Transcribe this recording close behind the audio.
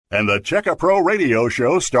And the Check a Pro radio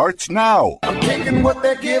show starts now. I'm taking what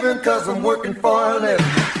they're giving because I'm working for a living.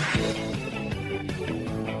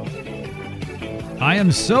 I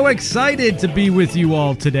am so excited to be with you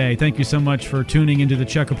all today. Thank you so much for tuning into the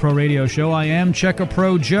Check a Pro radio show. I am Check a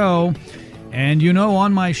Pro Joe. And you know,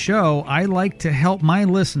 on my show, I like to help my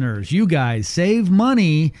listeners, you guys, save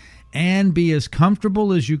money and be as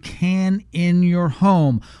comfortable as you can in your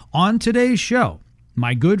home. On today's show,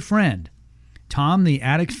 my good friend, Tom the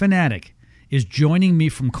Attic Fanatic, is joining me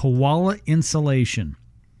from Koala Insulation.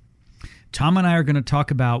 Tom and I are going to talk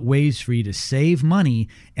about ways for you to save money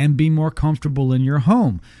and be more comfortable in your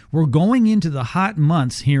home. We're going into the hot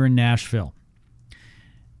months here in Nashville.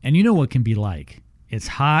 And you know what it can be like. It's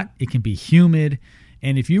hot, it can be humid,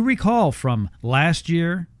 and if you recall from last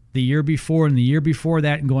year, the year before, and the year before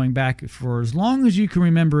that, and going back for as long as you can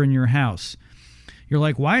remember in your house, you're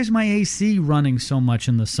like, why is my AC running so much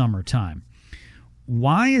in the summertime?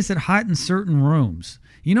 Why is it hot in certain rooms?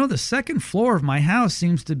 You know, the second floor of my house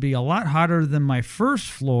seems to be a lot hotter than my first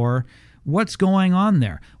floor. What's going on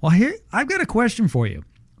there? Well, here, I've got a question for you.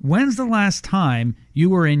 When's the last time you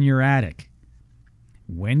were in your attic?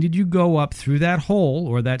 When did you go up through that hole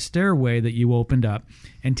or that stairway that you opened up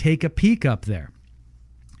and take a peek up there?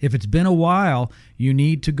 If it's been a while, you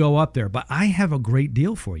need to go up there. But I have a great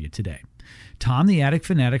deal for you today. Tom, the Attic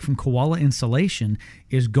Fanatic from Koala Insulation,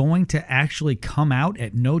 is going to actually come out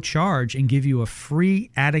at no charge and give you a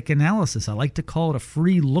free attic analysis. I like to call it a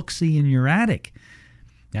free look-see in your attic.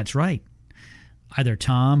 That's right. Either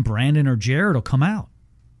Tom, Brandon, or Jared will come out.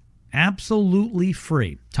 Absolutely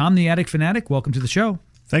free. Tom, the Attic Fanatic, welcome to the show.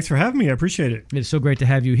 Thanks for having me. I appreciate it. It's so great to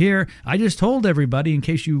have you here. I just told everybody, in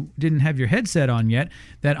case you didn't have your headset on yet,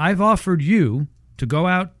 that I've offered you to go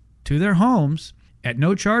out to their homes at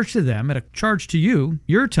no charge to them, at a charge to you,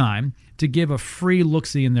 your time, to give a free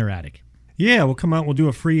look-see in their attic. Yeah, we'll come out and we'll do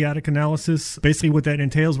a free attic analysis. Basically what that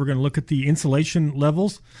entails, we're going to look at the insulation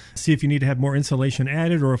levels, see if you need to have more insulation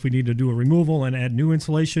added or if we need to do a removal and add new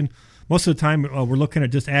insulation. Most of the time, we're looking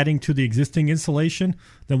at just adding to the existing insulation.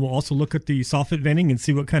 Then we'll also look at the soffit venting and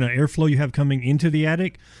see what kind of airflow you have coming into the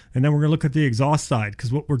attic. And then we're going to look at the exhaust side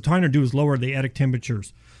because what we're trying to do is lower the attic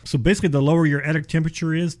temperatures. So basically, the lower your attic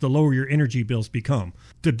temperature is, the lower your energy bills become.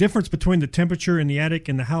 The difference between the temperature in the attic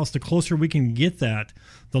and the house, the closer we can get that,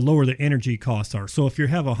 the lower the energy costs are. So if you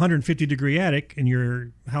have a 150-degree attic and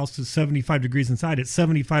your house is 75 degrees inside, it's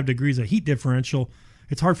 75 degrees of heat differential.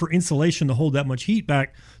 It's hard for insulation to hold that much heat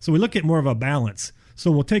back. So we look at more of a balance.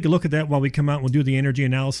 So we'll take a look at that while we come out and we'll do the energy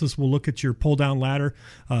analysis. We'll look at your pull-down ladder,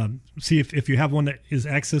 see if you have one that is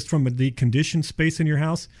accessed from the conditioned space in your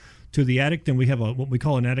house to the attic. Then we have what we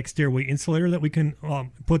call an attic stairway insulator that we can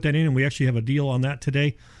put that in, and we actually have a deal on that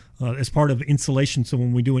today as part of insulation. So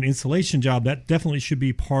when we do an insulation job, that definitely should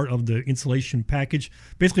be part of the insulation package.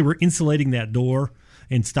 Basically, we're insulating that door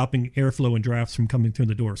and stopping airflow and drafts from coming through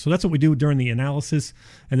the door. So that's what we do during the analysis.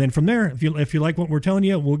 And then from there, if you like what we're telling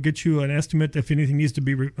you, we'll get you an estimate if anything needs to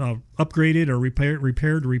be upgraded or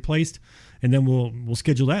repaired or replaced. And then we'll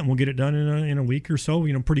schedule that and we'll get it done in a week or so.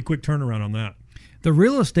 Pretty quick turnaround on that. The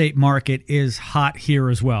real estate market is hot here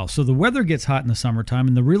as well. So the weather gets hot in the summertime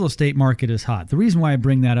and the real estate market is hot. The reason why I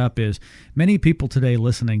bring that up is many people today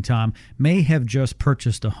listening, Tom, may have just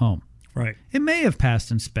purchased a home. Right. It may have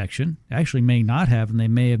passed inspection, actually may not have, and they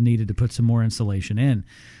may have needed to put some more insulation in.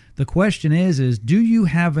 The question is do you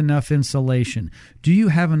have enough insulation? Do you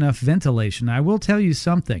have enough ventilation? I will tell you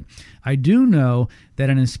something. I do know that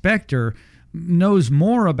an inspector knows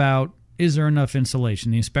more about is there enough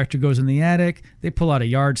insulation. The inspector goes in the attic, they pull out a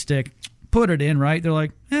yardstick, put it in, right? They're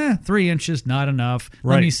like, 3 inches, not enough.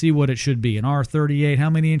 Right. Let me see what it should be. An R38, how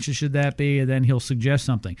many inches should that be? And then he'll suggest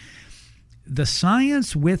something. The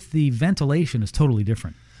science with the ventilation is totally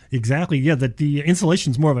different. Exactly. Yeah, the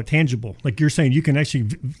insulation is more of a tangible. Like you're saying, you can actually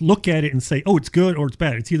look at it and say, oh, it's good or it's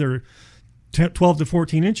bad. It's either 12 to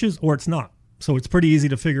 14 inches or it's not. So it's pretty easy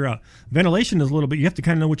to figure out. Ventilation is a little bit, you have to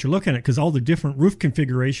kind of know what you're looking at because all the different roof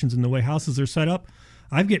configurations and the way houses are set up.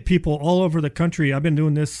 I get people all over the country. I've been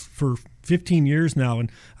doing this for 15 years now,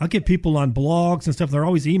 and I'll get people on blogs and stuff. They're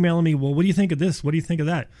always emailing me, well, what do you think of this? What do you think of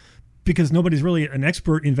that? Because nobody's really an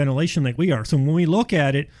expert in ventilation like we are. So when we look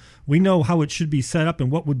at it, we know how it should be set up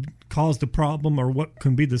and what would cause the problem or what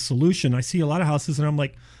can be the solution. I see a lot of houses and I'm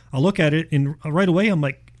like, I'll look at it and right away I'm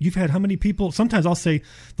like, you've had how many people? Sometimes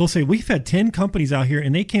they'll say, we've had 10 companies out here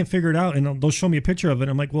and they can't figure it out. And they'll show me a picture of it.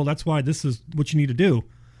 I'm like, well, that's why this is what you need to do.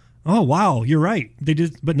 Oh, wow, you're right.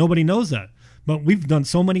 But nobody knows that. But we've done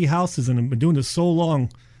so many houses and been doing this so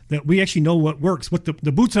long that we actually know what works. What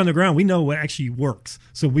the boots on the ground, we know what actually works.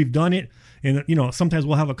 So we've done it, And, sometimes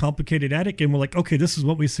we'll have a complicated attic and we're like, okay, this is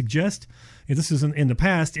what we suggest. And this is in the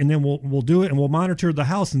past. And then we'll do it and we'll monitor the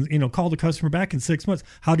house and, call the customer back in 6 months.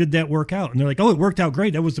 How did that work out? And they're like, oh, it worked out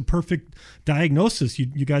great. That was the perfect diagnosis.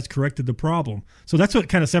 You guys corrected the problem. So that's what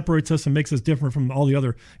kind of separates us and makes us different from all the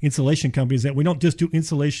other insulation companies, that we don't just do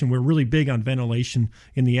insulation. We're really big on ventilation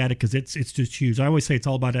in the attic because it's just huge. I always say it's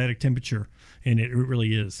all about attic temperature, and it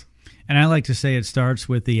really is. And I like to say it starts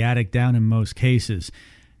with the attic down in most cases.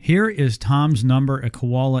 Here is Tom's number at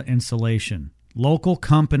Koala Insulation. Local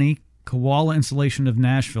company, Koala Insulation of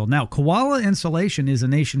Nashville. Now, Koala Insulation is a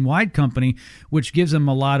nationwide company, which gives them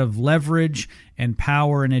a lot of leverage and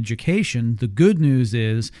power and education. The good news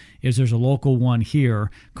is there's a local one here,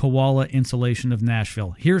 Koala Insulation of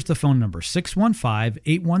Nashville. Here's the phone number,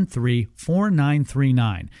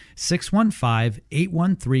 615-813-4939,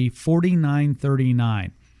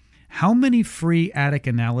 615-813-4939. How many free attic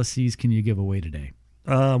analyses can you give away today?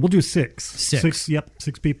 We'll do six. Six. Yep.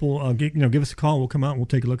 6 people. Give us a call. We'll come out and we'll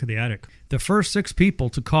take a look at the attic. The first 6 people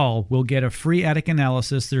to call will get a free attic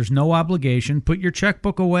analysis. There's no obligation. Put your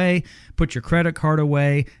checkbook away. Put your credit card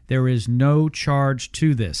away. There is no charge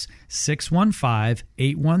to this.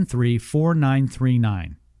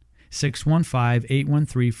 615-813-4939.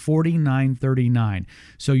 615-813-4939.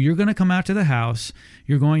 So you're going to come out to the house.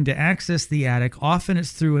 You're going to access the attic. Often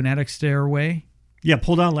it's through an attic stairway. Yeah,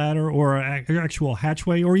 pull-down ladder or an actual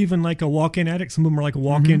hatchway, or even like a walk-in attic. Some of them are like a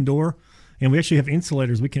walk-in door. And we actually have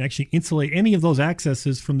insulators. We can actually insulate any of those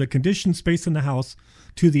accesses from the conditioned space in the house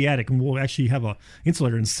to the attic. And we'll actually have an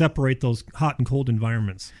insulator and separate those hot and cold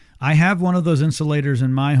environments. I have one of those insulators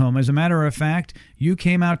in my home. As a matter of fact, you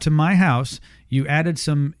came out to my house, you added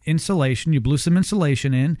some insulation, you blew some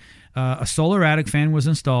insulation in, a solar attic fan was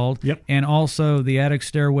installed, and also the attic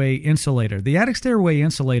stairway insulator. The attic stairway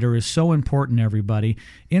insulator is so important, everybody.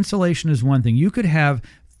 Insulation is one thing. You could have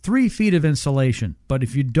 3 feet of insulation, but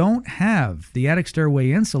if you don't have the attic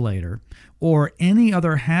stairway insulator or any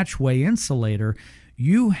other hatchway insulator,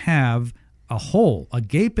 you have a hole, a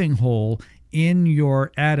gaping hole in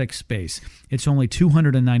your attic space. It's only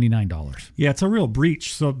 $299. Yeah, it's a real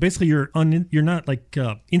breach. So basically, you're not like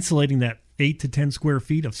insulating that 8 to 10 square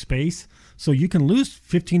feet of space. So you can lose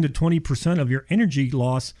 15 to 20% of your energy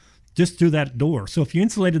loss just through that door. So if you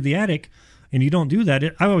insulated the attic and you don't do that,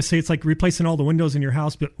 I always say it's like replacing all the windows in your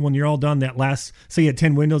house. But when you're all done, that last, say you had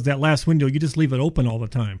 10 windows, that last window, you just leave it open all the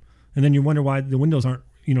time, and then you wonder why the windows aren't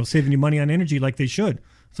saving you money on energy like they should.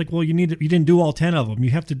 It's like, well, you didn't do all 10 of them.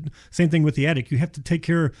 You have to, same thing with the attic. You have to take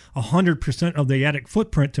care of 100% of the attic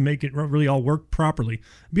footprint to make it really all work properly.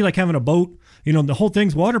 It'd be like having a boat. The whole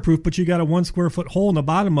thing's waterproof, but you got a 1 square foot hole in the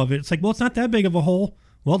bottom of it. It's like, well, it's not that big of a hole.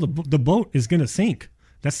 Well, the boat is going to sink.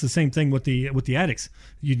 That's the same thing with the attics.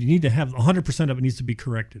 You need to have 100% of it needs to be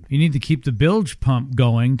corrected. You need to keep the bilge pump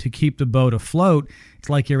going to keep the boat afloat. It's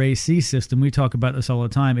like your AC system. We talk about this all the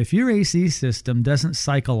time. If your AC system doesn't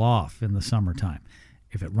cycle off in the summertime,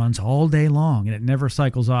 if it runs all day long and it never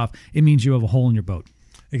cycles off, it means you have a hole in your boat.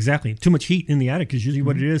 Exactly. Too much heat in the attic is usually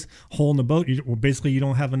what it is. Hole in the boat. Basically, you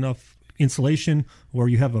don't have enough insulation, or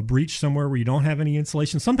you have a breach somewhere where you don't have any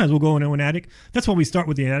insulation. Sometimes we'll go into an attic. That's why we start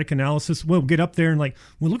with the attic analysis. We'll get up there and it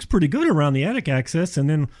looks pretty good around the attic access. And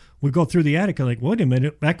then we go through the attic and like, wait a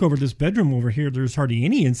minute, back over this bedroom over here, there's hardly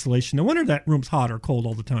any insulation. No wonder that room's hot or cold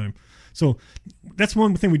all the time. So that's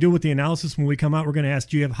one thing we do with the analysis. When we come out, we're going to ask,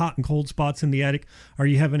 do you have hot and cold spots in the attic? Are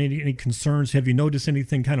you having any concerns? Have you noticed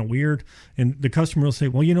anything kind of weird? And the customer will say,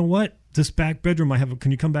 well, you know what? This back bedroom I have,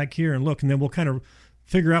 can you come back here and look? And then we'll kind of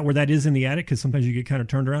figure out where that is in the attic, because sometimes you get kind of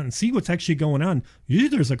turned around and see what's actually going on. Usually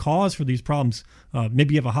there's a cause for these problems.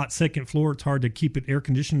 Maybe you have a hot second floor. It's hard to keep it air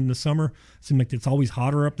conditioned in the summer. It seems like it's always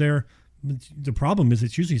hotter up there. The problem is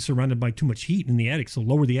it's usually surrounded by too much heat in the attic, so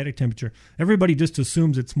lower the attic temperature. Everybody just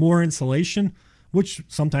assumes it's more insulation, which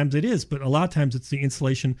sometimes it is, but a lot of times it's the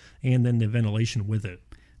insulation and then the ventilation with it.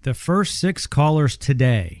 The first 6 callers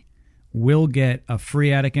today will get a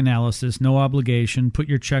free attic analysis, no obligation. Put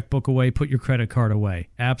your checkbook away, put your credit card away.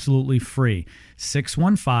 Absolutely free.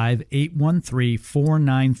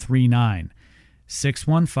 615-813-4939.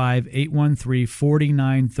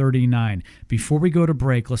 615-813-4939. Before we go to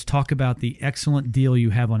break, let's talk about the excellent deal you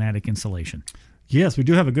have on attic insulation. Yes, we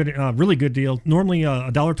do have a good, really good deal. Normally,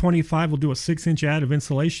 $1.25 will do a 6-inch ad of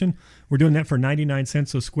insulation. We're doing that for 99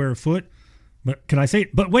 cents a square foot. But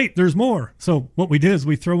wait, there's more. So what we did is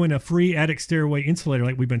we throw in a free attic stairway insulator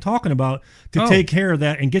like we've been talking about to take care of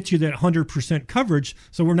that and get you that 100% coverage,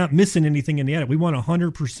 so we're not missing anything in the attic. We want a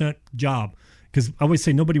 100% job, because I always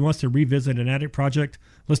say nobody wants to revisit an attic project.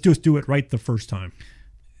 Let's just do it right the first time.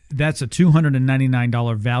 That's a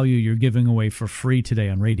 $299 value you're giving away for free today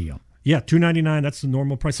on radio. Yeah, $299. That's the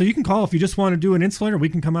normal price. So you can call if you just want to do an insulator. We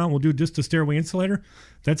can come out and we'll do just a stairway insulator.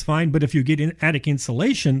 That's fine. But if you get attic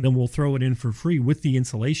insulation, then we'll throw it in for free with the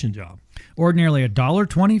insulation job. Ordinarily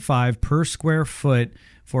 $1.25 per square foot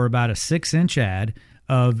for about a 6-inch ad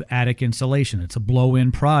of attic insulation. It's a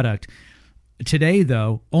blow-in product. Today,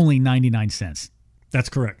 though, only 99 cents. That's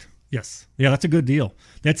correct. Yes. Yeah, that's a good deal.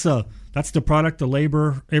 That's the product, the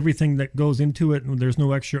labor, everything that goes into it. And there's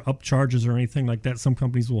no extra upcharges or anything like that. Some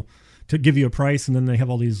companies will to give you a price, and then they have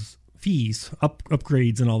all these fees,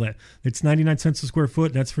 upgrades and all that. It's 99 cents a square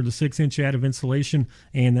foot. That's for the 6-inch ad of insulation,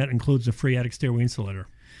 and that includes a free attic stairway insulator.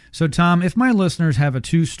 So, Tom, if my listeners have a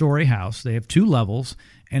 2-story house, they have 2 levels,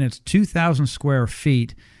 and it's 2,000 square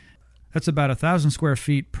feet, that's about 1,000 square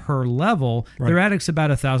feet per level. Right. Their attic's about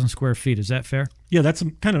 1,000 square feet. Is that fair? Yeah, that's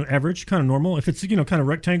kind of average, kind of normal. If it's, kind of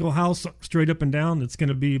rectangle house straight up and down, it's going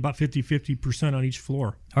to be about 50% on each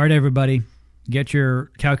floor. All right, everybody, get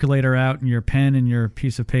your calculator out and your pen and your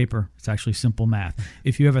piece of paper. It's actually simple math.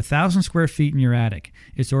 If you have 1,000 square feet in your attic,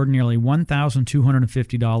 it's ordinarily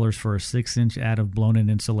 $1,250 for a 6-inch ad of blown-in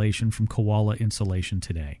insulation from Koala Insulation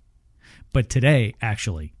today. But today,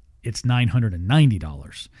 actually, it's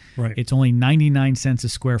 $990. Right. It's only 99 cents a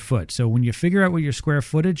square foot. So when you figure out what your square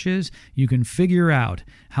footage is, you can figure out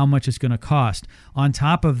how much it's going to cost. On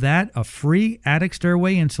top of that, a free attic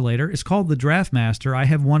stairway insulator. It's called the DraftMaster. I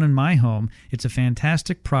have one in my home. It's a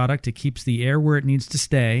fantastic product. It keeps the air where it needs to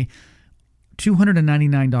stay.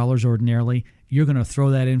 $299 ordinarily. You're going to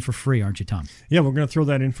throw that in for free, aren't you, Tom? Yeah, we're going to throw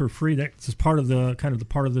that in for free. That's part of the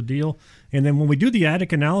part of the deal. And then when we do the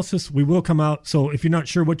attic analysis, we will come out. So if you're not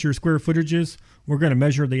sure what your square footage is, we're going to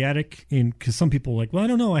measure the attic. Because some people are like, well, I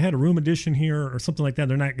don't know, I had a room addition here or something like that.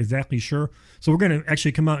 They're not exactly sure. So we're going to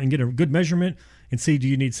actually come out and get a good measurement and see, do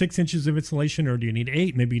you need 6 inches of insulation or do you need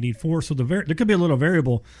 8? Maybe you need 4. So there could be a little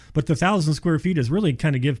variable. But the 1,000 square feet is really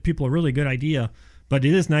kind of give people a really good idea. But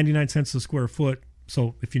it is 99 cents a square foot.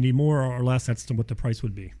 So if you need more or less, that's what the price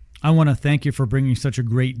would be. I want to thank you for bringing such a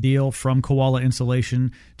great deal from Koala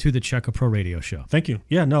Insulation to the Checka Pro Radio Show. Thank you.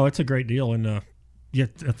 Yeah, no, it's a great deal. And I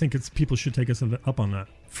think people should take us up on that.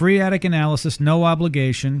 Free attic analysis, no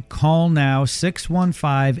obligation. Call now,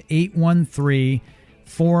 615-813-4939.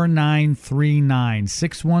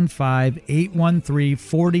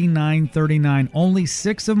 615-813-4939. Only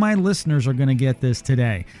 6 of my listeners are going to get this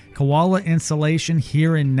today. Koala Insulation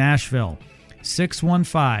here in Nashville.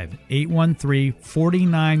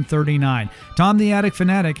 615-813-4939. Tom the Attic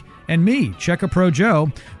Fanatic and me, Checka Pro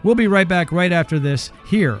Joe, we'll be right back right after this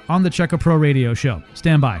here on the Checka Pro Radio Show.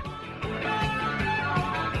 Stand by.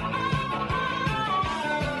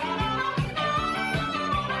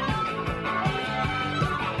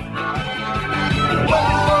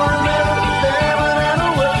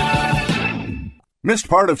 Missed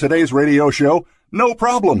part of today's radio show? No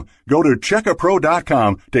problem. Go to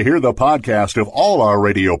checkapro.com to hear the podcast of all our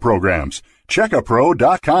radio programs.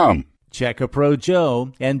 Checkapro.com. Checka Pro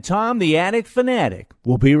Joe and Tom the Attic Fanatic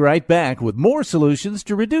will be right back with more solutions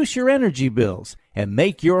to reduce your energy bills and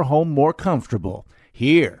make your home more comfortable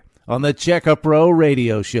here on the Checka Pro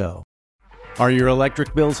Radio Show. Are your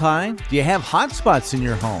electric bills high? Do you have hot spots in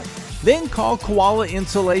your home? Then call Koala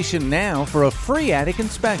Insulation now for a free attic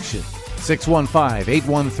inspection.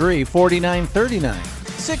 615-813-4939.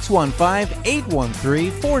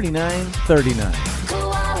 615-813-4939.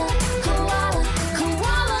 Koala, Koala,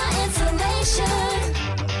 Koala Insulation.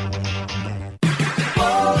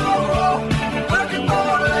 Whoa, working for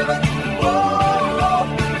a living.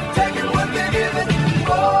 Whoa, taking what they're giving.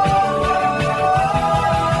 Whoa.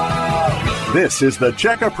 This is the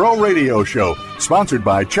Checka Pro Radio Show, sponsored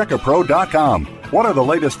by checkapro.com. What are the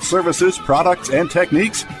latest services, products, and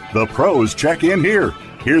techniques? The pros check in here.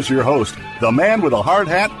 Here's your host, the man with a hard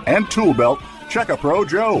hat and tool belt, Checka Pro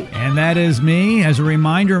Joe. And that is me. As a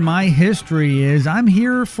reminder, my history is I'm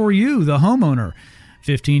here for you, the homeowner.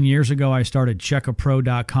 15 years ago, I started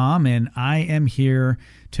checkapro.com, and I am here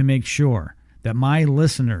to make sure that my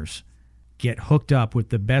listeners get hooked up with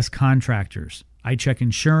the best contractors. I check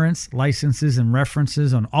insurance, licenses, and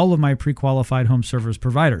references on all of my pre-qualified home service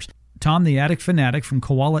providers. Tom the Attic Fanatic from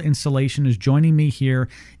Koala Insulation is joining me here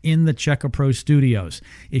in the Checka Pro studios.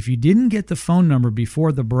 If you didn't get the phone number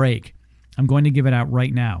before the break, I'm going to give it out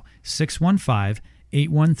right now.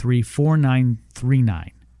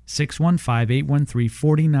 615-813-4939.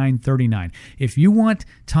 615-813-4939. If you want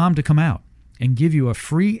Tom to come out and give you a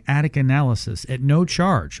free attic analysis at no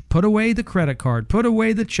charge, put away the credit card, put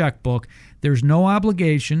away the checkbook. There's no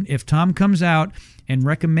obligation. If Tom comes out and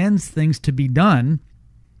recommends things to be done,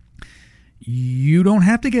 you don't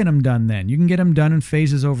have to get them done then. You can get them done in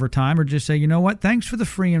phases over time, or just say, you know what, thanks for the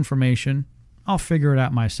free information. I'll figure it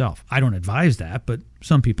out myself. I don't advise that, but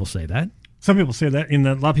some people say that. Some people say that, and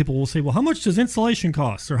a lot of people will say, well, how much does insulation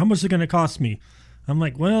cost, or how much is it going to cost me? I'm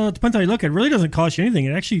like, well, it depends how you look at it. It really doesn't cost you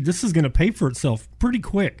anything. This is going to pay for itself pretty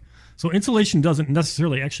quick. So insulation doesn't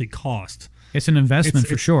necessarily actually cost. It's an investment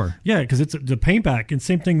for sure. Yeah, because it's the payback. And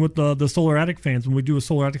same thing with the solar attic fans. When we do a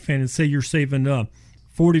solar attic fan, and say you're saving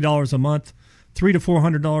 $40 a month, $300 to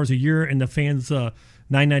 $400 a year, and the fan's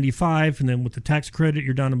 $995, and then with the tax credit,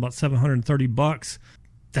 you're down to about $730.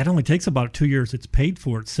 That only takes about 2 years. It's paid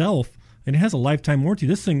for itself, and it has a lifetime warranty.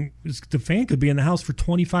 This thing, the fan could be in the house for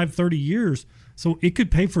 25, 30 years, so it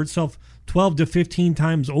could pay for itself 12 to 15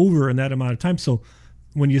 times over in that amount of time. So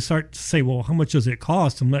when you start to say, well, how much does it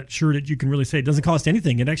cost? I'm not sure that you can really say it doesn't cost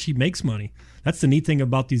anything. It actually makes money. That's the neat thing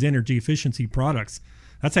about these energy efficiency products.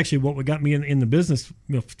 That's actually what got me in the business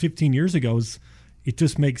 15 years ago. Is it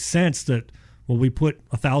just makes sense that, well, we put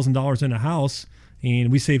 $1,000 in a house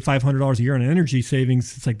and we save $500 a year on energy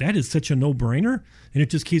savings. It's like, that is such a no-brainer, and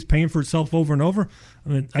it just keeps paying for itself over and over. I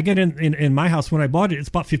mean, I get in my house when I bought it. It's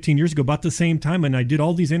about 15 years ago, about the same time, and I did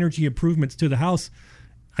all these energy improvements to the house.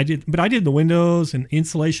 I did the windows and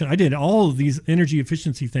insulation. I did all of these energy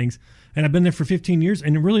efficiency things, and I've been there for 15 years,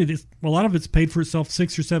 and really, a lot of it's paid for itself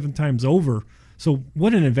 6 or 7 times over. So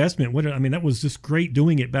what an investment. That was just great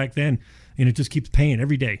doing it back then, and it just keeps paying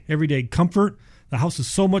every day. Every day, comfort. The house is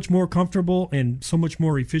so much more comfortable and so much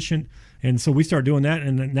more efficient, and so we started doing that,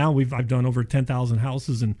 and now I've done over 10,000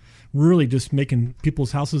 houses, and really just making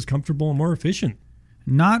people's houses comfortable and more efficient.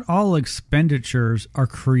 Not all expenditures are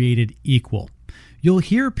created equal. You'll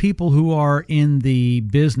hear people who are in the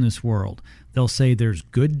business world, they'll say there's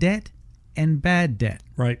good debt and bad debt.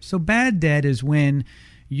 Right. So bad debt is when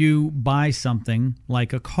you buy something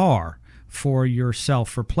like a car for yourself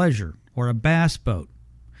for pleasure, or a bass boat.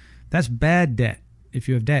 That's bad debt if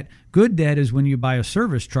you have debt. Good debt is when you buy a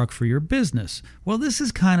service truck for your business. Well, this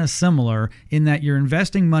is kind of similar in that you're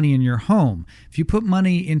investing money in your home. If you put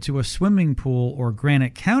money into a swimming pool or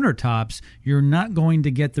granite countertops, you're not going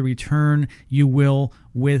to get the return you will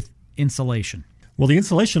with insulation. Well, the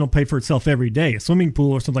insulation will pay for itself every day. A swimming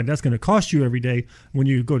pool or something like that's going to cost you every day. When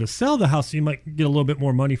you go to sell the house, you might get a little bit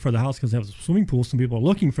more money for the house because it has a swimming pool. Some people are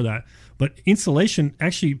looking for that. But insulation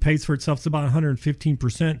actually pays for itself. It's about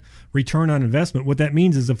 115% return on investment. What that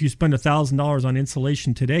means is if you spend $1,000 on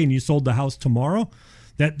insulation today and you sold the house tomorrow,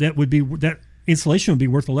 that insulation would be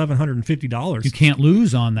worth $1,150. You can't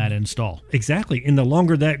lose on that install. Exactly. And the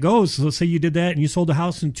longer that goes, so let's say you did that and you sold the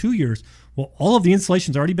house in 2 years. Well, all of the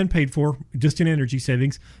insulation's already been paid for just in energy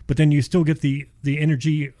savings, but then you still get the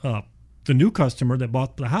energy, the new customer that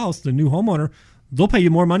bought the house, the new homeowner, they'll pay you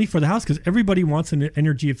more money for the house because everybody wants an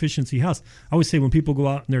energy efficiency house. I always say when people go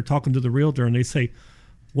out and they're talking to the realtor and they say,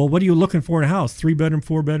 well, what are you looking for in a house? 3-bedroom,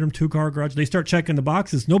 4-bedroom, 2-car garage. They start checking the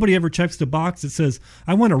boxes. Nobody ever checks the box that says,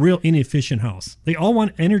 I want a real inefficient house. They all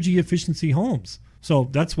want energy efficiency homes. So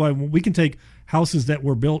that's why we can take houses that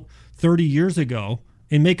were built 30 years ago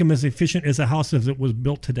and make them as efficient as a house as it was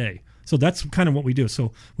built today. So that's kind of what we do.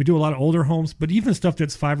 So we do a lot of older homes, but even stuff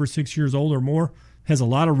that's 5 or 6 years old or more has a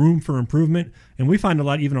lot of room for improvement. And we find a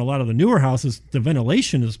lot of the newer houses, the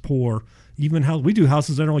ventilation is poor. Even we do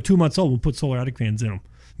houses that are only 2 months old, we'll put solar attic fans in them.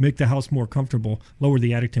 Make the house more comfortable, lower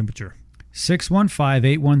the attic temperature.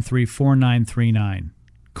 615-813-4939.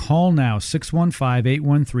 Call now,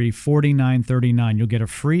 615-813-4939. You'll get a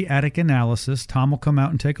free attic analysis. Tom will come out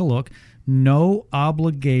and take a look. No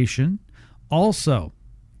obligation. Also,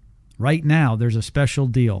 right now, there's a special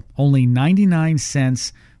deal. Only 99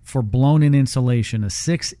 cents for blown-in insulation, a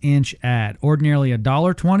 6-inch ad. Ordinarily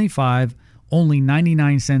 $1.25, only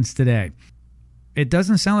 99 cents today. It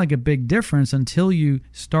doesn't sound like a big difference until you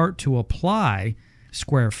start to apply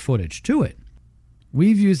square footage to it.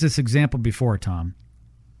 We've used this example before, Tom.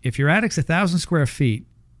 If your attic's 1,000 square feet,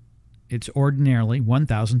 it's ordinarily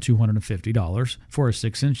 $1,250 for a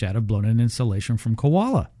 6-inch ad of blown-in insulation from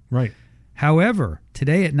Koala. Right. However,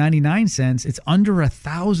 today at 99 cents, it's under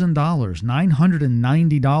 $1,000,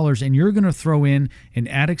 $990, and you're going to throw in an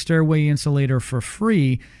attic stairway insulator for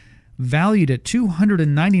free, valued at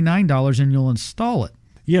 $299, and you'll install it.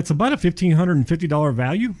 Yeah, it's about a $1,550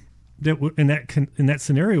 value. That in that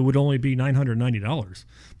scenario would only be $990.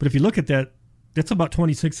 But if you look at that, that's about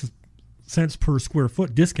 26 cents per square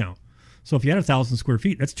foot discount. So if you had 1,000 square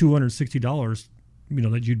feet, that's $260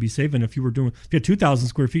 that you'd be saving if you had 2,000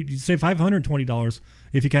 square feet, you'd save $520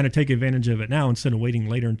 if you kind of take advantage of it now instead of waiting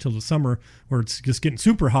later until the summer where it's just getting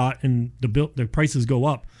super hot and the prices go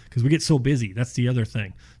up because we get so busy. That's the other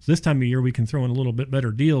thing. So this time of year we can throw in a little bit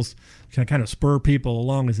better deals to kind of spur people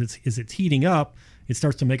along as it's heating up. It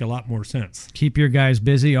starts to make a lot more sense. Keep your guys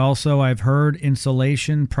busy. Also, I've heard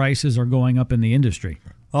insulation prices are going up in the industry.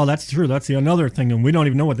 Oh, that's true. That's another thing, and we don't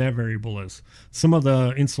even know what that variable is. Some of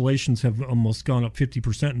the insulations have almost gone up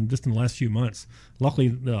 50% just in the last few months. Luckily,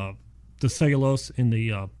 the cellulose and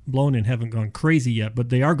the blown-in haven't gone crazy yet, but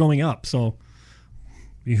they are going up. So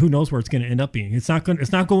who knows where it's going to end up being? It's not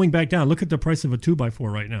going back down. Look at the price of a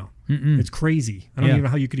 2x4 right now. It's crazy. I don't even know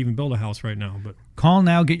how you could even build a house right now. But call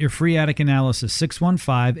now. Get your free attic analysis.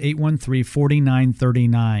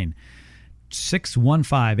 615-813-4939.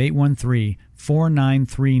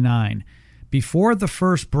 615-813-4939. Before the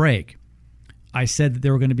first break, I said that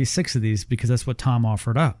there were going to be 6 of these because that's what Tom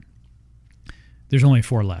offered up. There's only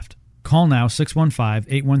 4 left. Call now,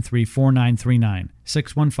 615-813-4939.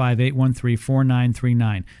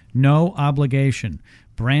 615-813-4939. No obligation.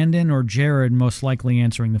 Brandon or Jared most likely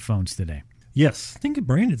answering the phones today. Yes, I think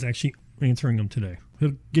Brandon's actually answering them today.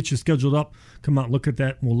 He'll get you scheduled up. Come out and look at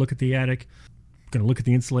that. We'll look at the attic. Going to look at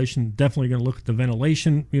the insulation, definitely going to look at the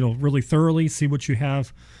ventilation, really thoroughly, see what you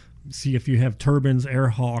have, see if you have turbines, air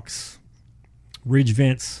hawks, ridge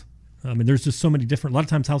vents. I mean, there's just so many different, a lot of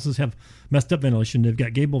times houses have messed up ventilation. They've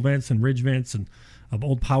got gable vents and ridge vents and an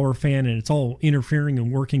old power fan, and it's all interfering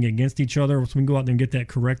and working against each other. So we can go out there and get that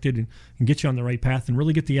corrected and get you on the right path and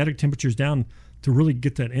really get the attic temperatures down to really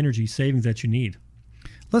get that energy savings that you need.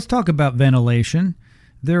 Let's talk about ventilation.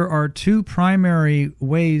 There are 2 primary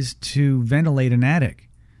ways to ventilate an attic.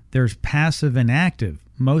 There's passive and active.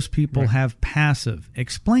 Most people have passive.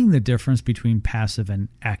 Explain the difference between passive and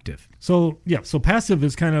active. So passive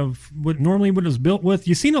is kind of what it was built with.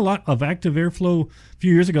 You've seen a lot of active airflow. A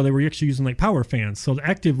few years ago, they were actually using like power fans. So the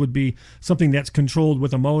active would be something that's controlled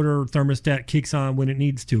with a motor, thermostat kicks on when it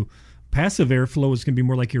needs to. Passive airflow is going to be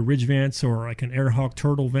more like your ridge vents or like an air hawk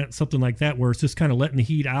turtle vent, something like that, where it's just kind of letting the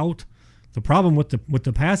heat out. The problem with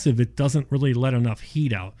the passive, it doesn't really let enough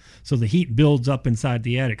heat out. So the heat builds up inside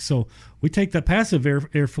the attic. So we take the passive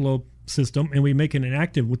airflow system and we make it an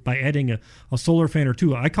active by adding a solar fan or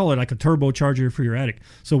 2. I call it like a turbocharger for your attic.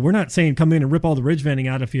 So we're not saying come in and rip all the ridge venting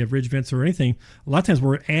out if you have ridge vents or anything. A lot of times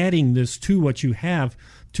we're adding this to what you have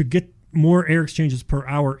to get more air exchanges per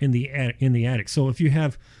hour in the attic. So if you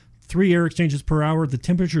have 3 air exchanges per hour, the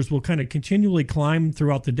temperatures will kind of continually climb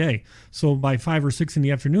throughout the day. So by 5 or 6 in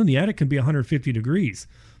the afternoon, the attic can be 150 degrees.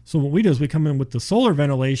 So what we do is we come in with the solar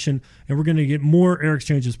ventilation, and we're going to get more air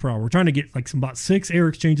exchanges per hour. We're trying to get like about 6 air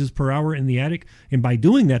exchanges per hour in the attic. And by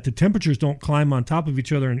doing that, the temperatures don't climb on top of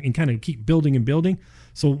each other and kind of keep building and building.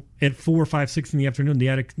 So at 4, 5, 6 in the afternoon, the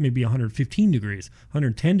attic may be 115 degrees,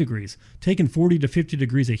 110 degrees. Taking 40 to 50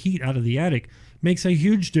 degrees of heat out of the attic makes a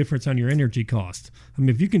huge difference on your energy cost. I mean,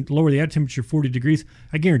 if you can lower the attic temperature 40 degrees,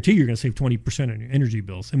 I guarantee you're going to save 20% on your energy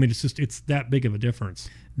bills. I mean, it's that big of a difference.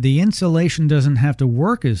 The insulation doesn't have to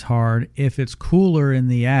work as hard if it's cooler in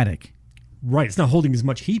the attic. Right. It's not holding as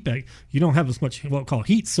much heat back. You don't have as much what we call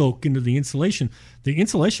heat soak into the insulation. The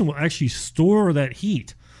insulation will actually store that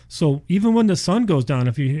heat. So even when the sun goes down,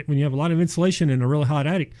 when you have a lot of insulation in a really hot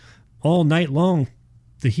attic, all night long,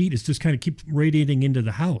 the heat is just kind of keeps radiating into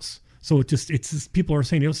the house. So it's just people are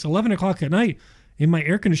saying, it's 11 o'clock at night and my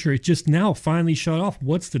air conditioner is just now finally shut off.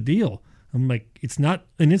 What's the deal? I'm like, it's not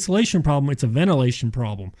an insulation problem. It's a ventilation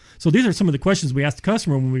problem. So these are some of the questions we ask the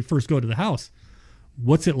customer when we first go to the house.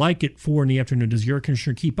 What's it like at 4 in the afternoon? Does your air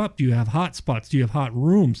conditioner keep up? Do you have hot spots? Do you have hot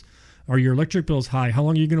rooms? Are your electric bills high? How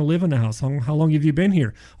long are you going to live in the house? How long have you been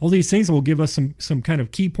here? All these things will give us some kind of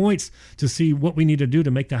key points to see what we need to do to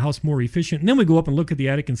make the house more efficient. And then we go up and look at the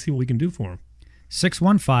attic and see what we can do for them.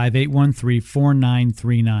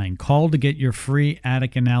 615-813-4939. Call to get your free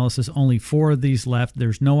attic analysis. Only 4 of these left.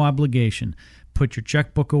 There's no obligation. Put your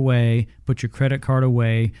checkbook away. Put your credit card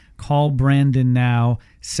away. Call Brandon now.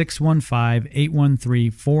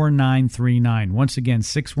 615-813-4939. Once again,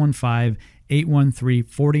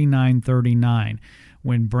 615-813-4939.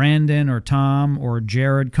 When Brandon or Tom or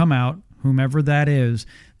Jared come out, whomever that is,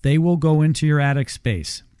 they will go into your attic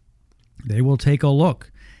space. They will take a look.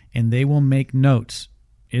 And they will make notes.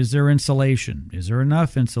 Is there insulation? Is there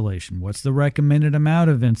enough insulation? What's the recommended amount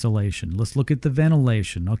of insulation? Let's look at the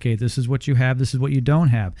ventilation. Okay, this is what you have. This is what you don't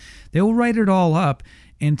have. They will write it all up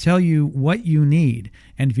and tell you what you need.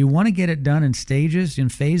 And if you want to get it done in stages, in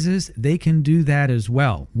phases, they can do that as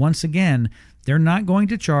well. Once again, they're not going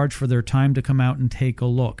to charge for their time to come out and take a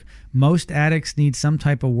look. Most attics need some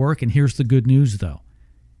type of work, and here's the good news, though.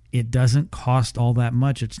 it doesn't cost all that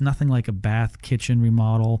much. It's nothing like a bath kitchen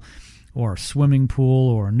remodel or a swimming pool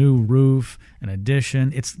or a new roof, an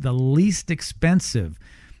addition. It's the least expensive,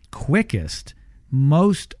 quickest,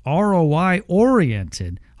 most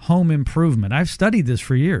ROI-oriented home improvement. I've studied this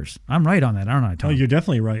for years. I'm right on that, aren't I, Tom? Oh, you're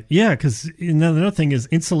definitely right. Yeah, because another thing is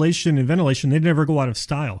insulation and ventilation, they never go out of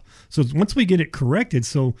style. So once we get it corrected,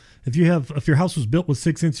 so if your house was built with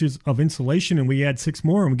 6 inches of insulation and we add 6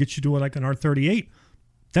 more and we get you to like an R38,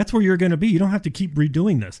 that's where you're going to be. You don't have to keep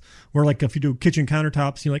redoing this. Or like if you do kitchen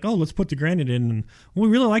countertops, you're like, oh, let's put the granite in. And well, we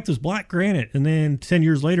really like this black granite. And then 10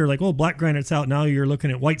 years later, like, oh, black granite's out. Now you're looking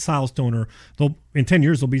at white silestone, or in 10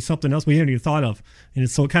 years, there'll be something else we haven't even thought of. And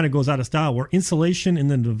so it kind of goes out of style. Where insulation and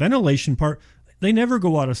then the ventilation part, they never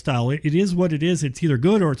go out of style. It is what it is. It's either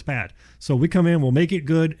good or it's bad. So we come in, we'll make it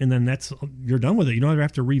good, and then you're done with it. You don't ever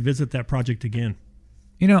have to revisit that project again.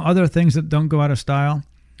 You know, other things that don't go out of style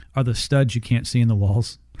are the studs you can't see in the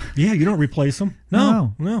walls. Yeah, you don't replace them.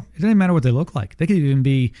 No. It doesn't matter what they look like. They could even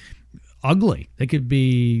be ugly. They could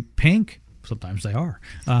be pink. Sometimes they are.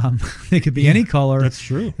 They could be any color. That's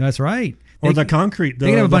true. That's right. Or the concrete. They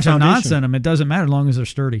can have a bunch of foundation. knots in them. It doesn't matter as long as they're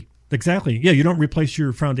sturdy. Exactly. Yeah, you don't replace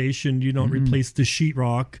your foundation. You don't replace the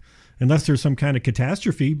sheetrock unless there's some kind of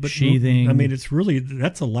catastrophe. But sheathing. I mean,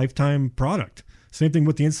 that's a lifetime product. Same thing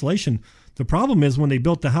with the insulation. The problem is when they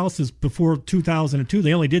built the houses before 2002,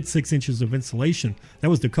 they only did 6 inches of insulation. That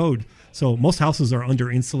was the code. So most houses are under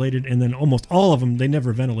insulated, and then almost all of them, they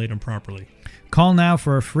never ventilate them properly. Call now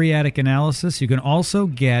for a free attic analysis. You can also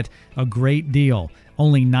get a great deal.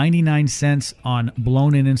 Only 99 cents on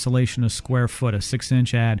blown-in insulation a square foot, a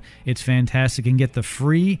 6-inch ad. It's fantastic. And get the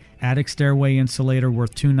free attic stairway insulator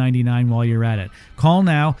worth $2.99 while you're at it. Call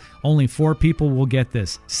now. Only 4 people will get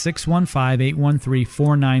this.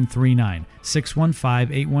 615-813-4939.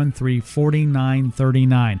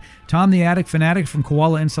 615-813-4939. Tom the Attic Fanatic from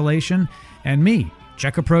Koala Insulation and me,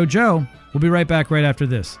 Checker Pro Joe. We'll be right back right after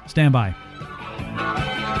this. Stand by.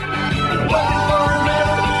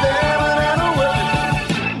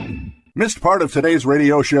 Missed part of today's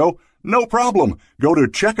radio show? No problem. Go to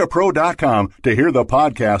checkapro.com to hear the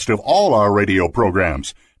podcast of all our radio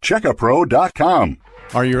programs. Checkapro.com.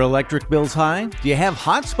 Are your electric bills high? Do you have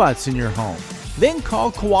hot spots in your home? Then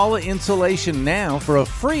call Koala Insulation now for a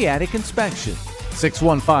free attic inspection.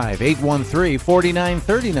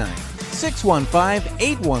 615-813-4939.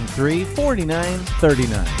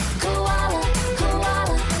 615-813-4939. Koala,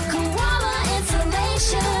 Koala, Koala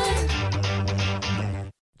Insulation.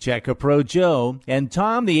 Checker Pro Joe and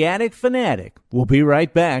Tom the Attic Fanatic will be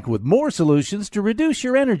right back with more solutions to reduce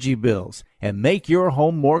your energy bills and make your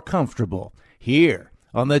home more comfortable here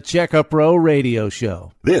on the Checker Pro Radio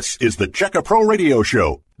Show. This is the Checker Pro Radio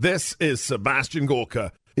Show. This is Sebastian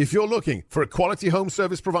Gorka. If you're looking for a quality home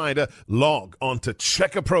service provider, log on to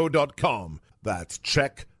checkapro.com. That's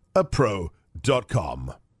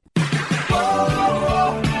checkapro.com.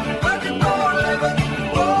 Working for a living.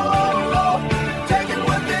 Taking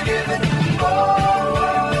what they're giving.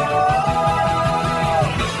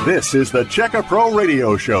 This is the Checker Pro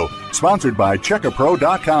Radio Show, sponsored by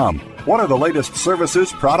checkapro.com. What are the latest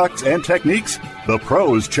services, products, and techniques? The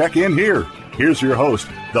pros check in here. Here's your host,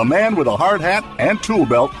 the man with a hard hat and tool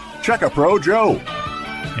belt, Checker Pro Joe.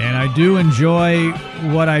 And I do enjoy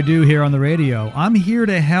what I do here on the radio. I'm here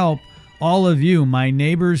to help all of you, my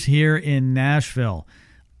neighbors here in Nashville.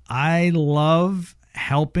 I love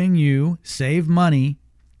helping you save money.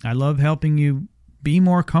 I love helping you be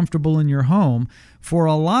more comfortable in your home. For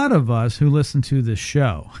a lot of us who listen to the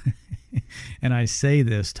show, and I say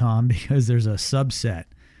this, Tom, because there's a subset,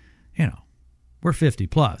 we're 50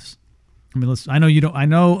 plus. I mean, listen, I know you don't. I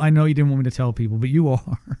know you didn't want me to tell people, but you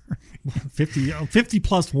are 50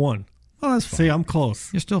 plus 1. Well, that's fine. See, I'm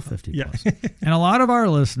close. You're still 50 Yeah. plus. And a lot of our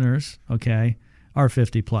listeners, are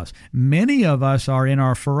 50 plus. Many of us are in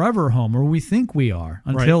our forever home, or we think we are,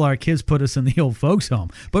 until our kids put us in the old folks home.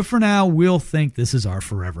 But for now, we'll think this is our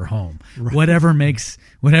forever home. Right. Whatever makes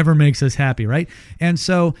us happy, right? And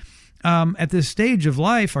so at this stage of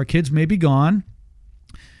life, our kids may be gone.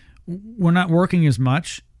 We're not working as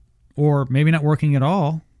much, or maybe not working at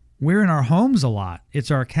all. We're in our homes a lot.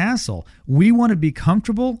 It's our castle. We want to be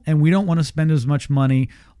comfortable, and we don't want to spend as much money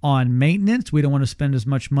on maintenance. We don't want to spend as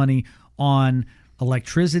much money on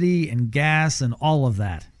electricity and gas and all of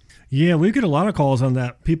that. Yeah, we get a lot of calls on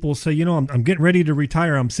that. People say, I'm getting ready to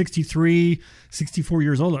retire. I'm 63, 64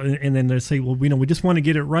 years old. And then they say, well, we just want to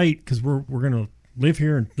get it right because we're going to live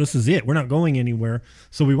here and this is it. We're not going anywhere.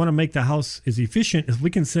 So we want to make the house as efficient as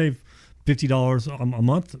we can. Save $50 a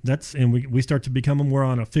month. And we start to become more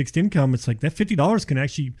on a fixed income. It's like that $50 can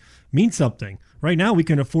actually mean something. Right now we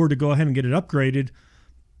can afford to go ahead and get it upgraded.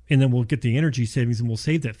 and then we'll get the energy savings, and we'll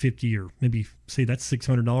save that $50, or maybe say that's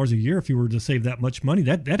 $600 a year. If you were to save that much money,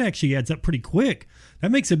 that actually adds up pretty quick.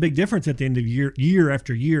 That makes a big difference at the end of year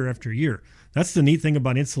after year after year. That's the neat thing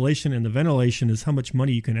about insulation and the ventilation, is how much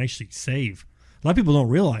money you can actually save. A lot of people don't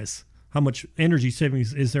realize how much energy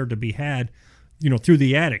savings is there to be had, through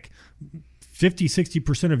the attic.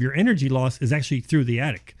 50-60% of your energy loss is actually through the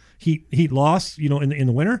attic. Heat loss, in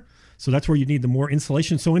the winter. So that's where you need the more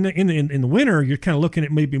insulation. So in the winter, you're kind of looking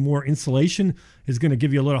at maybe more insulation is going to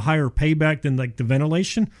give you a little higher payback than like the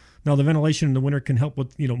ventilation. Now the ventilation in the winter can help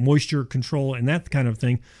with moisture control and that kind of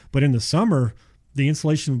thing. But in the summer, the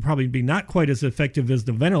insulation would probably be not quite as effective as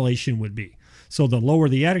the ventilation would be. So the lower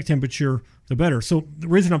the attic temperature, the better. So the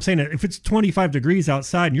reason I'm saying that, if it's 25 degrees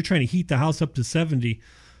outside and you're trying to heat the house up to 70,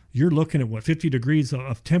 you're looking at 50 degrees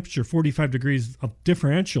of temperature, 45 degrees of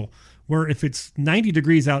differential. Where if it's 90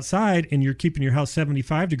 degrees outside and you're keeping your house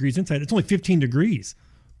 75 degrees inside, it's only 15 degrees.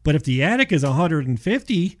 But if the attic is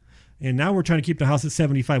 150 and now we're trying to keep the house at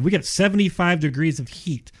 75, we got 75 degrees of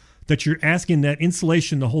heat that you're asking that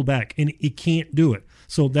insulation to hold back, and it can't do it.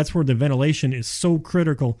 So that's where the ventilation is so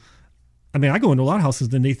critical. I mean, I go into a lot of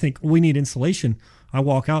houses and they think, we need insulation. I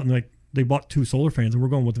walk out and they bought 2 solar fans and we're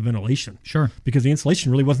going with the ventilation. Sure. Because the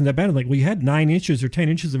insulation really wasn't that bad. I'm like, well, you had 9 inches or 10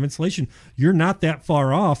 inches of insulation. You're not that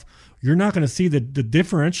far off. You're not going to see the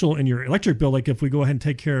differential in your electric bill, like if we go ahead and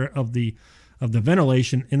take care of the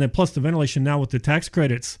ventilation. And then plus the ventilation now with the tax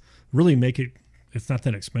credits really make it's not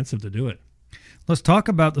that expensive to do it. Let's talk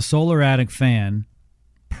about the solar attic fan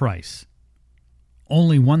price.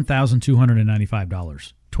 Only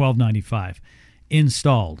 $1,295, $1,295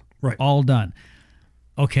 installed. Right. All done.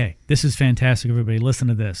 Okay, this is fantastic, everybody. Listen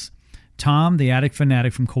to this. Tom, the attic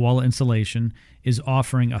fanatic from Koala Insulation, is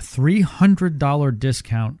offering a $300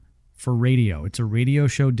 discount for radio. It's a radio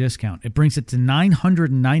show discount. It brings it to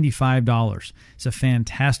 $995. It's a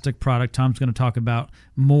fantastic product. Tom's going to talk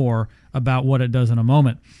more about what it does in a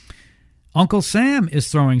moment. Uncle Sam is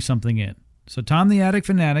throwing something in. So Tom, the attic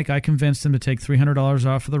fanatic, I convinced him to take $300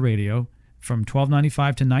 off of the radio from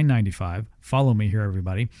 $1,295 to $995. Follow me here,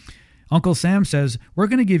 everybody. Uncle Sam says, we're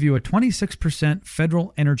going to give you a 26%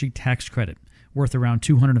 federal energy tax credit worth around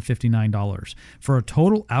 $259 for a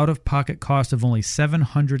total out-of-pocket cost of only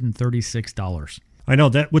 $736. I know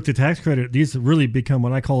that with the tax credit, these really become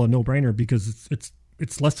what I call a no-brainer, because it's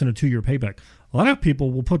less than a 2-year payback. A lot of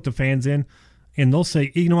people will put the fans in and they'll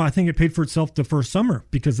say, I think it paid for itself the first summer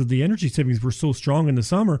because of the energy savings were so strong in the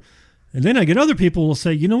summer. And then I get other people will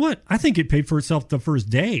say, I think it paid for itself the first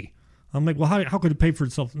day. I'm like, well, how could it pay for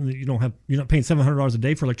itself? You're not paying $700 a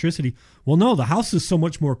day for electricity. Well, no, the house is so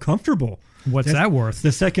much more comfortable. What's that worth?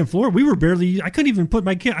 The second floor, I couldn't even put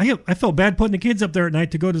my kid. I felt bad putting the kids up there at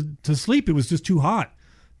night to go to sleep. It was just too hot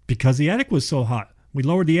because the attic was so hot. We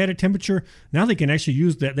lowered the attic temperature. Now they can actually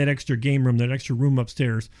use that extra game room, that extra room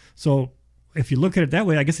upstairs. So if you look at it that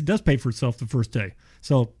way, I guess it does pay for itself the first day.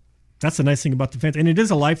 So that's the nice thing about the fans. And it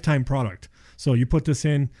is a lifetime product. So you put this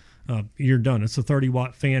in, you're done. It's a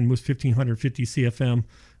 30-watt fan, moves 1,550 CFM,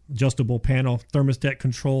 adjustable panel, thermostat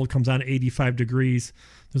control, comes on at 85 degrees.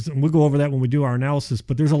 We'll go over that when we do our analysis,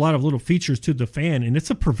 but there's a lot of little features to the fan, and it's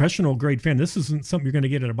a professional-grade fan. This isn't something you're going to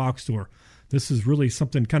get at a box store. This is really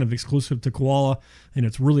something kind of exclusive to Koala, and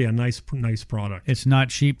it's really a nice product. It's not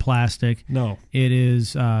cheap plastic. No. It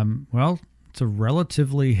is, it's a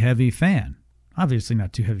relatively heavy fan. Obviously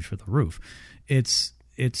not too heavy for the roof. It's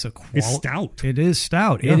stout. It is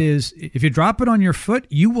stout. Yeah. It is. If you drop it on your foot,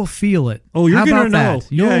 you will feel it. Oh, you're going to know.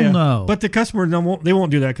 You'll know. But the customer, they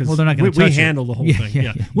won't do that because they're not going to touch we handle the whole thing.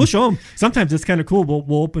 Yeah. We'll show them. Sometimes it's kind of cool.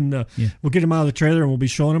 We'll open, we'll get them out of the trailer and we'll be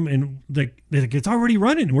showing them, and it's already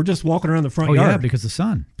running. And we're just walking around the front yard. Yeah, because the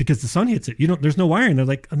sun hits it. There's no wiring. They're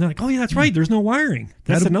like, oh yeah, that's right. There's no wiring.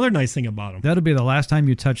 That's another nice thing about them. That'll be the last time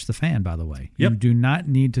you touch the fan, by the way. Yep. You do not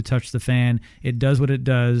need to touch the fan. It does what it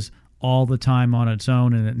does all the time on its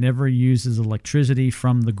own, and it never uses electricity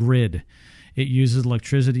from the grid. It uses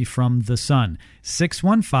electricity from the sun.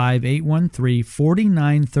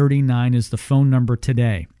 615-813-4939 is the phone number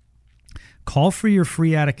today. Call for your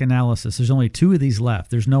free attic analysis. There's only 2 of these left.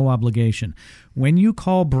 There's no obligation. When you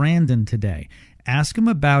call Brandon today, ask him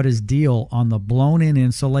about his deal on the blown-in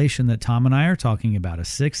insulation that Tom and I are talking about. A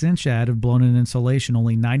 6-inch ad of blown-in insulation,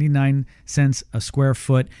 only 99 cents a square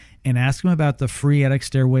foot. And ask him about the free attic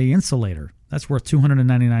stairway insulator. That's worth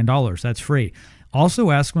 $299. That's free.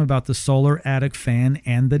 Also ask him about the solar attic fan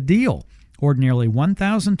and the deal. Ordinarily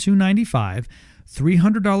 $1,295.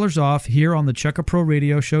 $300 off here on the Checka Pro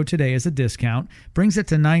Radio Show today as a discount. Brings it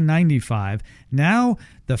to $995. Now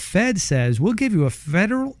the Fed says we'll give you a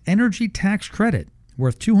federal energy tax credit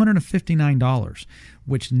worth $259,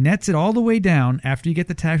 which nets it all the way down after you get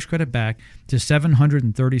the tax credit back to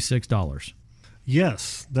 $736.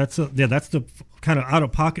 Yes, that's the kind of out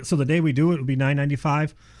of pocket. So the day we do it would be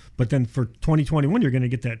 $995, but then for 2021 you're going to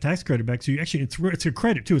get that tax credit back. So you actually it's a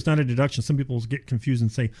credit too. It's not a deduction. Some people get confused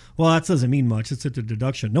and say, "Well, that doesn't mean much. It's a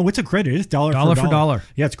deduction." No, it's a credit. It's dollar for dollar.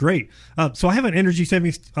 Yeah, it's great. So I have an energy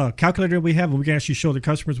savings calculator we have, and we can actually show the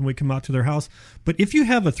customers when we come out to their house. But if you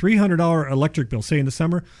have a $300 electric bill, say in the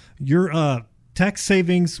summer, your tax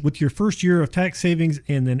savings with your first year of tax savings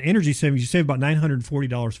and then energy savings, you save about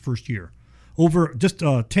 $940 first year. Over just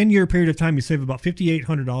a 10-year period of time, you save about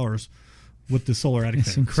 $5,800 with the solar attic.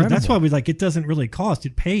 It's fan. incredible. So that's why we it doesn't really cost.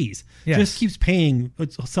 It pays. Yes. Just keeps paying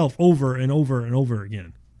itself over and over and over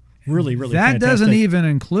again. Really, really That fantastic. doesn't even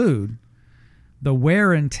include the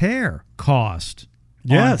wear and tear cost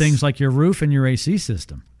on things like your roof and your AC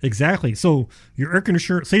system. Exactly. So your air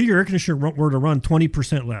conditioner, say your air conditioner were to run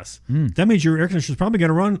 20% less. That means your air conditioner is probably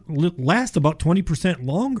going to last about 20%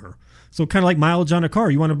 longer. So kind of like mileage on a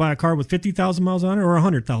car. You want to buy a car with 50,000 miles on it or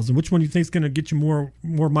 100,000? Which one do you think is going to get you more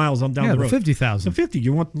miles on down the road? 50,000. So 50.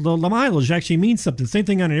 You want the mileage actually means something. Same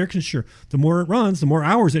thing on an air conditioner. The more it runs, the more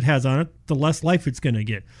hours it has on it, the less life it's going to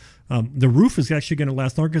get. The roof is actually going to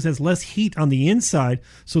last longer because it has less heat on the inside,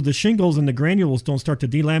 so the shingles and the granules don't start to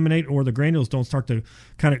delaminate, or the granules don't start to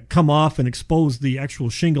kind of come off and expose the actual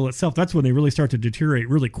shingle itself. That's when they really start to deteriorate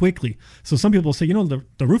really quickly. So some people say, the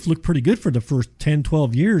roof looked pretty good for the first 10,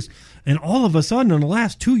 12 years, and all of a sudden in the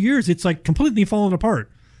last 2 years, it's like completely fallen apart.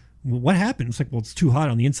 Well, what happened? It's like, well, it's too hot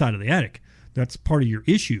on the inside of the attic. That's part of your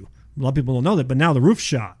issue. A lot of people don't know that, but now the roof's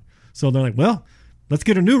shot. So they're like, well, let's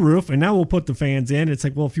get a new roof, and now we'll put the fans in. It's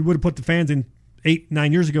like, well, if you would have put the fans in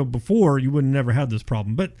 8-9 years ago before, you would have never had this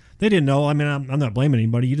problem. But they didn't know. I mean, I'm not blaming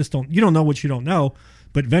anybody. You don't know what you don't know.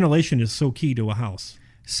 But ventilation is so key to a house.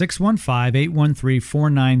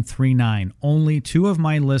 615-813-4939. Only 2 of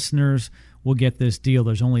my listeners will get this deal.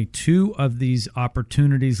 There's only 2 of these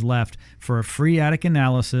opportunities left for a free attic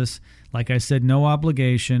analysis. Like I said, no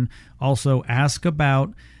obligation. Also, ask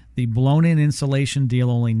about the blown-in insulation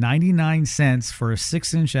deal, only 99 cents for a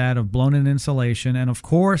 6-inch ad of blown-in insulation. And, of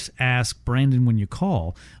course, ask Brandon when you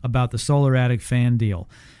call about the solar attic fan deal.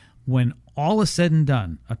 When all is said and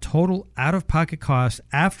done, a total out-of-pocket cost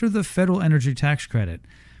after the federal energy tax credit,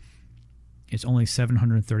 it's only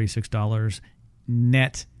 $736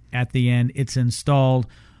 net at the end. It's installed.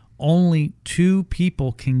 Only 2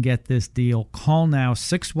 people can get this deal. Call now,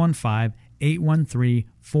 615-813-4939.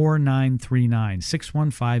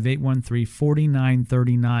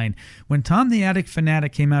 615-813-4939. When Tom the Attic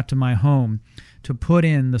Fanatic came out to my home to put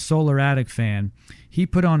in the solar attic fan, he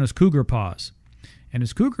put on his cougar paws. And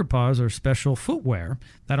his cougar paws are special footwear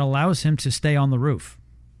that allows him to stay on the roof.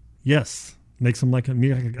 Yes. Makes him like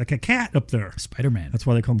a cat up there. Spider-Man. That's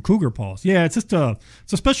why they call them cougar paws. Yeah, it's just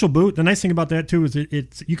it's a special boot. The nice thing about that too is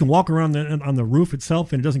it's you can walk around on the roof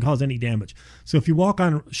itself and it doesn't cause any damage. So if you walk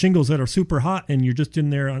on shingles that are super hot and you're just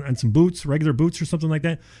in there on some boots, regular boots or something like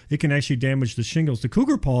that, it can actually damage the shingles. The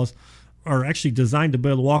cougar paws are actually designed to be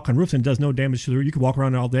able to walk on roofs and does no damage to the roof. You can walk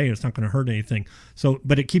around all day and it's not going to hurt anything. So,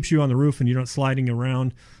 but it keeps you on the roof and you're not sliding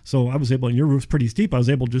around. So I was able, and your roof's pretty steep, I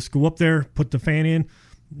was able to just go up there, put the fan in.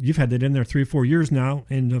 You've had that in there 3 or 4 years now,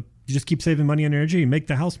 and you just keep saving money on energy and make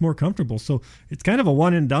the house more comfortable. So it's kind of a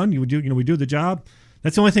one and done. We do the job.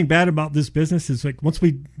 That's the only thing bad about this business is like once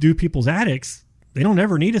we do people's attics, they don't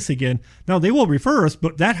ever need us again. Now they will refer us,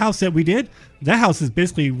 but that house that we did, that house is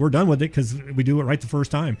basically we're done with it because we do it right the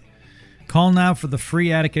first time. Call now for the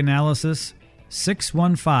free attic analysis.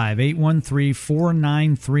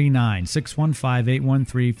 615-813-4939.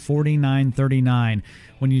 615-813-4939.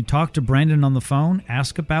 When you talk to Brandon on the phone,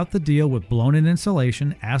 ask about the deal with blown-in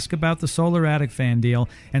insulation, ask about the solar attic fan deal,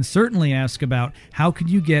 and certainly ask about how could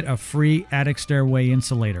you get a free attic stairway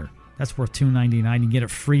insulator. That's worth $299. You get it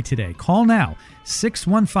free today. Call now,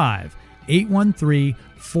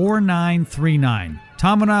 615-813-4939.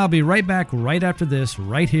 Tom and I will be right back right after this,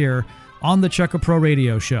 right here on the Checker Pro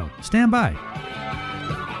Radio Show. Stand by.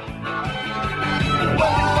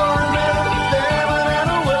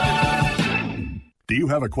 Do you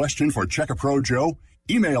have a question for Checker Pro Joe?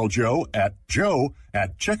 Email Joe at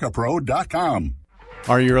checkapro.com.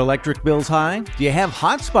 Are your electric bills high? Do you have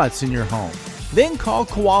hot spots in your home? Then call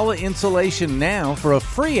Koala Insulation now for a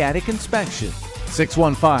free attic inspection.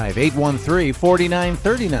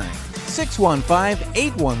 615-813-4939.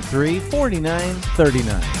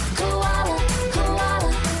 615-813-4939. Koala,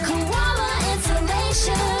 Koala, Koala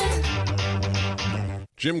Insulation.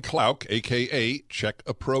 Jim Clouk, a.k.a. Check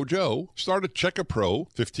a Pro Joe, started Check a Pro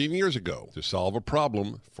 15 years ago to solve a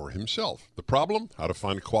problem for himself. The problem? How to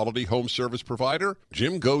find a quality home service provider?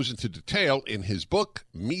 Jim goes into detail in his book,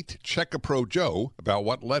 Meet Check a Pro Joe, about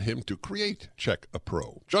what led him to create Check a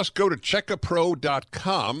Pro. Just go to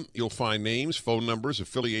checkapro.com. You'll find names, phone numbers,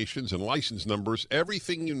 affiliations, and license numbers,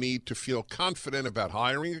 everything you need to feel confident about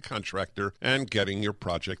hiring a contractor and getting your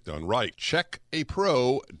project done right.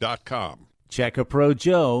 Checkapro.com. Check a Pro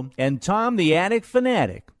Joe and Tom the Attic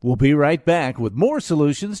Fanatic will be right back with more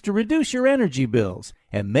solutions to reduce your energy bills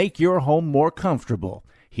and make your home more comfortable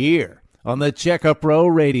here on the Check a Pro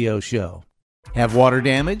Radio Show. Have water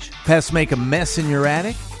damage? Pests make a mess in your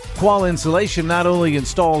attic? Koala Insulation not only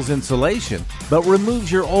installs insulation, but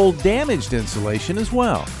removes your old damaged insulation as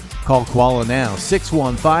well. Call Koala now,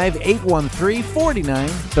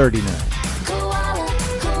 615-813-4939. Koala,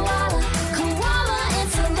 Koala, Koala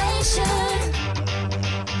Insulation.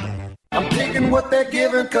 I'm taking what they're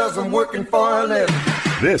giving because I'm working for a living.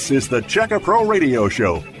 This is the Check a Pro Radio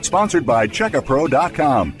Show, sponsored by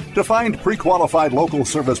checkapro.com. To find pre-qualified local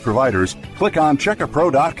service providers, click on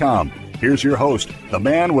checkapro.com. Here's your host, the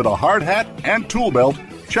man with a hard hat and tool belt,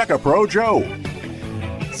 Check a Pro Joe.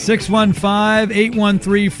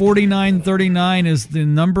 615-813-4939 is the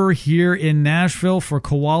number here in Nashville for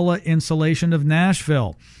Koala Insulation of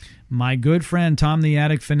Nashville. My good friend Tom the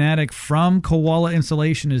Attic Fanatic from Koala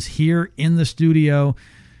Insulation is here in the studio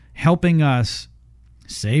helping us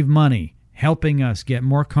save money, helping us get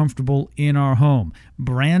more comfortable in our home.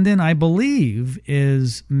 Brandon, I believe,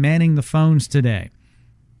 is manning the phones today.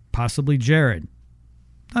 Possibly Jared.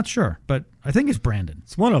 Not sure, but I think it's Brandon.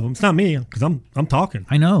 It's one of them. It's not me because I'm talking.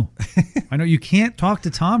 I know. I know you can't talk to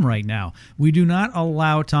Tom right now. We do not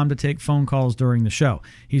allow Tom to take phone calls during the show.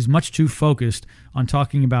 He's much too focused on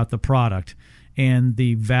talking about the product and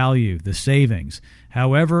the value, the savings.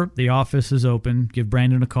 However, the office is open. Give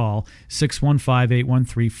Brandon a call,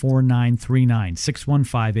 615-813-4939,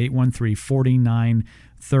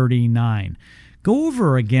 615-813-4939. Go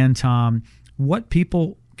over again, Tom, what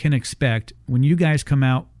people can expect when you guys come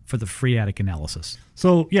out for the free attic analysis.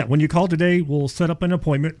 So, yeah, when you call today, we'll set up an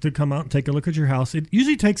appointment to come out and take a look at your house. It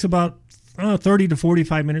usually takes about 30 to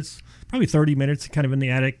 45 minutes, probably 30 minutes, kind of in the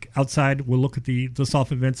attic. Outside, we'll look at the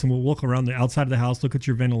soffit vents, and we'll look around the outside of the house, look at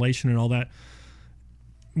your ventilation and all that.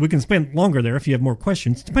 We can spend longer there if you have more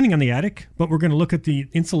questions, depending on the attic, but we're going to look at the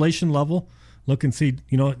insulation level, look and see,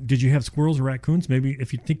 did you have squirrels or raccoons? Maybe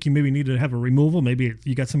if you think you maybe need to have a removal, maybe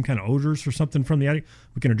you got some kind of odors or something from the attic,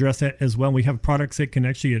 we can address that as well. We have products that can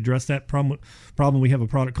actually address that problem. We have a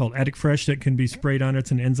product called Attic Fresh that can be sprayed on.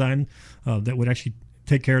 It's an enzyme that would actually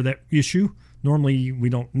take care of that issue. Normally, we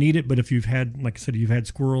don't need it, but if you've had, like I said, you've had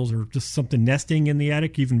squirrels or just something nesting in the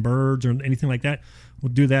attic, even birds or anything like that,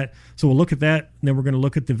 we'll do that. So we'll look at that, and then we're going to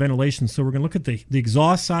look at the ventilation. So we're going to look at the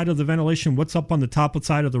exhaust side of the ventilation, what's up on the top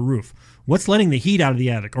side of the roof, what's letting the heat out of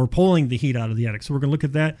the attic or pulling the heat out of the attic. So we're going to look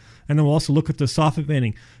at that, and then we'll also look at the soffit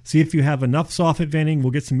venting. See if you have enough soffit venting.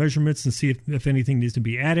 We'll get some measurements and see if anything needs to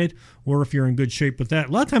be added or if you're in good shape with that.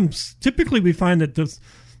 A lot of times, typically we find that the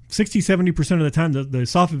 60-70% of the time, the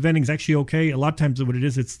soffit venting is actually okay. A lot of times what it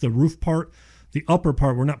is, it's the roof part, the upper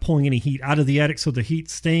part. We're not pulling any heat out of the attic, so the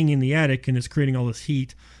heat's staying in the attic, and it's creating all this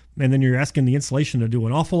heat. And then you're asking the insulation to do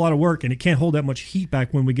an awful lot of work, and it can't hold that much heat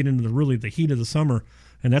back when we get into the heat of the summer.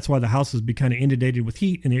 And that's why the house has been kind of inundated with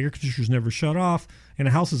heat, and the air conditioners never shut off, and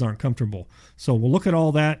the houses aren't comfortable. So we'll look at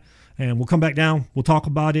all that, and we'll come back down. We'll talk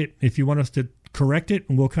about it. If you want us to correct it,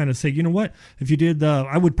 and we'll kind of say, you know what, if you did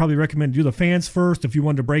I would probably recommend do the fans first if you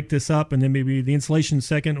wanted to break this up, and then maybe the insulation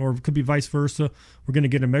second, or it could be vice versa. We're going to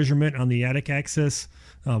get a measurement on the attic access.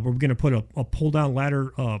 We're going to put a pull down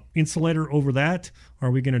ladder insulator over that. Or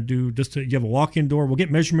are we going to do you have a walk-in door? We'll get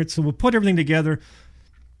measurements, so we'll put everything together,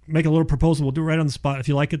 make a little proposal. We'll do it right on the spot. If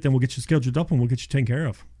you like it, then we'll get you scheduled up and we'll get you taken care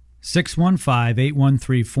of.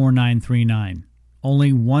 615-813-4939.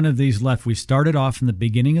 Only one of these left. We started off in the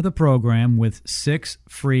beginning of the program with 6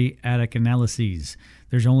 free attic analyses.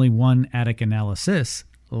 There's only one attic analysis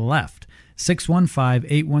left.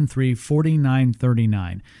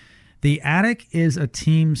 615-813-4939. The attic is a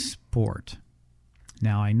team sport.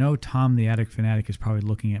 Now, I know Tom, the Attic Fanatic, is probably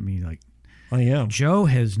looking at me like, I am. Joe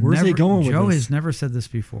has never said this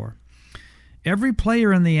before. Every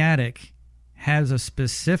player in the attic has a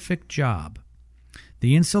specific job.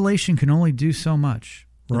 The insulation can only do so much.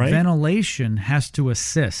 The ventilation has to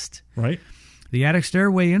assist. Right. The attic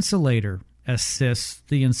stairway insulator assists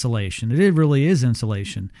the insulation. It really is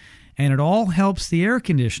insulation. And it all helps the air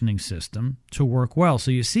conditioning system to work well. So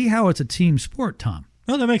you see how it's a team sport, Tom.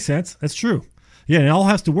 Oh, that makes sense. That's true. Yeah, it all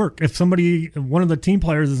has to work. If one of the team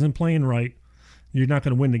players isn't playing right, you're not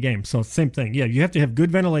going to win the game. So same thing. Yeah, you have to have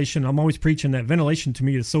good ventilation. I'm always preaching that ventilation to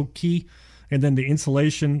me is so key. And then the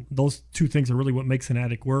insulation, those two things are really what makes an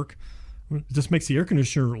attic work. It just makes the air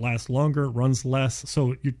conditioner last longer, runs less.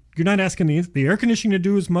 So you're not asking the air conditioning to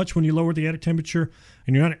do as much when you lower the attic temperature,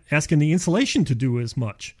 and you're not asking the insulation to do as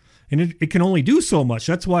much. And it can only do so much.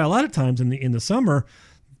 That's why a lot of times in the summer,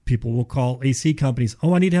 people will call AC companies,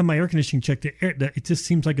 oh, I need to have my air conditioning checked. It just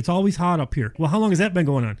seems like it's always hot up here. Well, how long has that been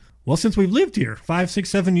going on? Well, since we've lived here, 5, 6,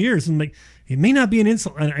 7 years. And like, it may not be an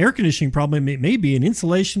air conditioning problem. It may be an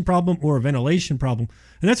insulation problem or a ventilation problem.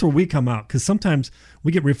 And that's where we come out, because sometimes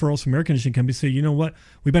we get referrals from air conditioning companies say, you know what,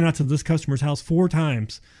 we've been out to this customer's house 4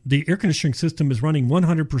 times. The air conditioning system is running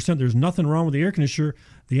 100%. There's nothing wrong with the air conditioner.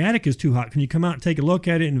 The attic is too hot. Can you come out and take a look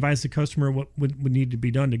at it and advise the customer what would need to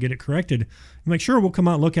be done to get it corrected? And make sure we'll come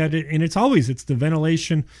out and look at it. And it's the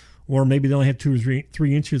ventilation, or maybe they only have 2 or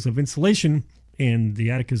 3 inches of insulation, and the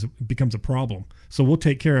attic becomes a problem. So we'll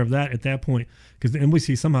take care of that at that point. Because then we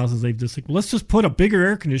see some houses, they've just like, well, let's just put a bigger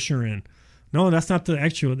air conditioner in. No, that's not the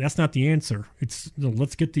answer. It's,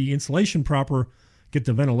 let's get the insulation proper, get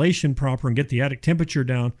the ventilation proper, and get the attic temperature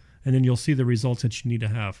down, and then you'll see the results that you need to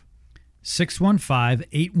have.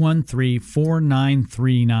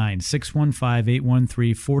 615-813-4939.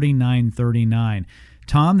 615-813-4939.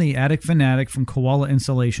 Tom, the attic fanatic from Koala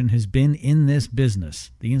Insulation, has been in this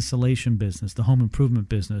business, the insulation business, the home improvement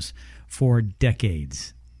business, for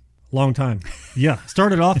decades. Long time. Yeah.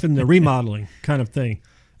 Started off in the remodeling kind of thing,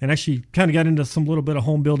 and actually kind of got into some little bit of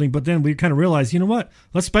home building, but then we kind of realized, you know what?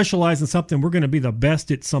 Let's specialize in something. We're going to be the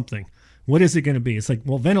best at something. What is it going to be? It's like,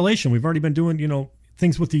 well, ventilation. We've already been doing,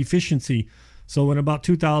 things with the efficiency. So in about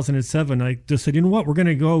 2007, I just said, you know what? We're going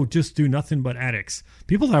to go just do nothing but attics.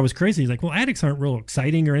 People thought I was crazy. Like, well, attics aren't real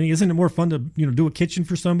exciting or anything. Isn't it more fun to, do a kitchen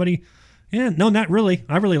for somebody? Yeah, no, not really.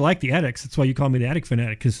 I really like the attics. That's why you call me the attic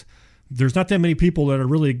fanatic, because there's not that many people that are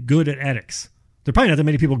really good at attics. There are probably not that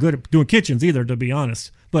many people good at doing kitchens either, to be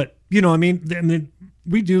honest. But, we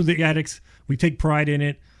do the attics. We take pride in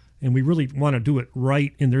it. And we really want to do it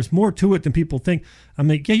right. And there's more to it than people think. I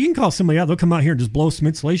mean, yeah, you can call somebody out. They'll come out here and just blow some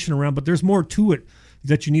insulation around. But there's more to it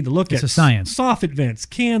that you need to look at. It's a science. Soffit vents,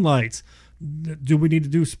 can lights. Do we need to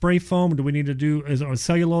do spray foam? Do we need to do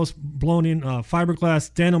cellulose, blown in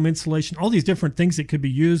fiberglass, denim insulation? All these different things that could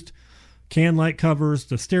be used. Can light covers,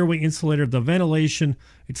 the stairway insulator, the ventilation.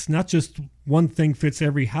 It's not just one thing fits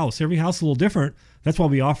every house. Every house is a little different. That's why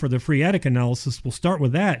we offer the free attic analysis. We'll start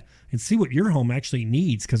with that and see what your home actually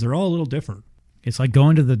needs, because they're all a little different. It's like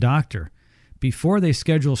going to the doctor. Before they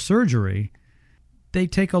schedule surgery, they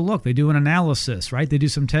take a look. They do an analysis, right? They do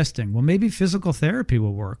some testing. Well, maybe physical therapy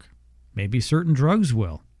will work. Maybe certain drugs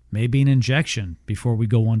will. Maybe an injection before we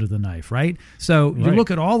go under the knife, right? So you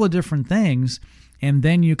look at all the different things, and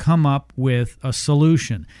then you come up with a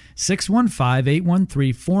solution.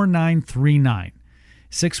 615-813-4939.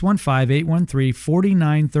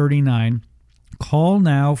 615-813-4939. Call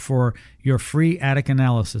now for your free attic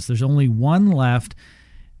analysis. There's only one left,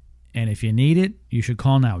 and if you need it, you should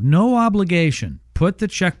call now. No obligation. Put the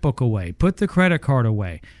checkbook away. Put the credit card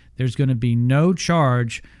away. There's going to be no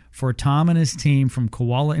charge for Tom and his team from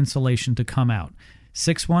Koala Insulation to come out.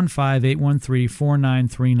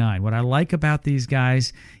 615-813-4939. What I like about these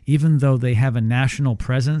guys, even though they have a national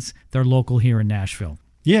presence, they're local here in Nashville.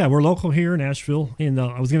 Yeah, we're local here in Nashville. And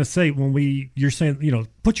I was going to say, you're saying,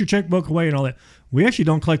 put your checkbook away and all that. We actually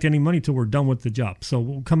don't collect any money till we're done with the job. So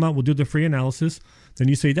we'll come out, we'll do the free analysis. Then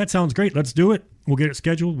you say, that sounds great. Let's do it. We'll get it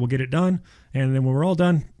scheduled. We'll get it done. And then when we're all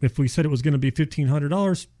done, if we said it was going to be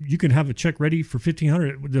 $1,500, you can have a check ready for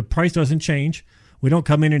 $1,500. The price doesn't change. We don't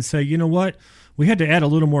come in and say, you know what? We had to add a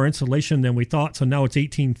little more insulation than we thought, so now it's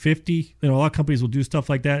 $1,850. A lot of companies will do stuff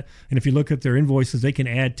like that. And if you look at their invoices, they can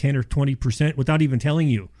add 10 or 20% without even telling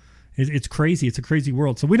you. It's crazy. It's a crazy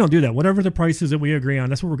world. So we don't do that. Whatever the price is that we agree on,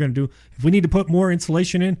 that's what we're going to do. If we need to put more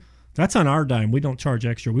insulation in, that's on our dime. We don't charge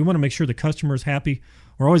extra. We want to make sure the customer is happy.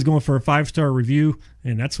 We're always going for a 5-star review,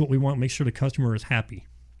 and that's what we want, make sure the customer is happy.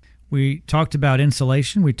 We talked about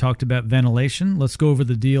insulation. We talked about ventilation. Let's go over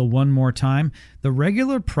the deal one more time. The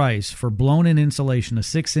regular price for blown-in insulation, a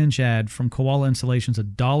 6-inch ad from Koala Insulation, is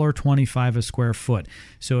 $1.25 a square foot.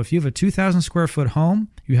 So if you have a 2,000 square foot home,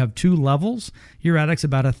 you have 2 levels, your attic's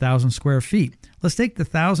about 1,000 square feet. Let's take the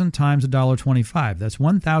 1,000 times $1.25. That's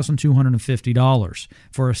 $1,250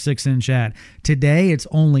 for a 6-inch ad. Today, it's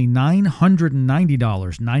only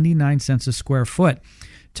 $990, 99 cents a square foot.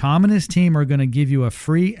 Tom and his team are going to give you a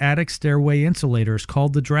free attic stairway insulator. It's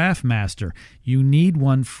called the Draft Master. You need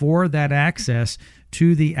one for that access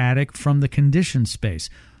to the attic from the conditioned space.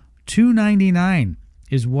 $299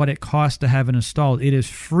 is what it costs to have it installed. It is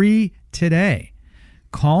free today.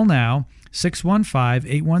 Call now,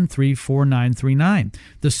 615-813-4939.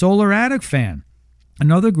 The Solar Attic Fan,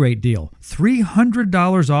 another great deal.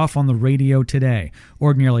 $300 off on the radio today.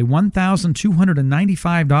 Ordinarily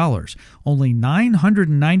 $1,295. Only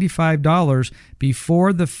 $995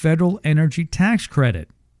 before the federal energy tax credit.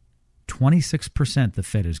 26% the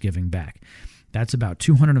Fed is giving back. That's about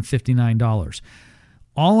 $259.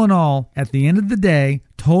 All in all, at the end of the day,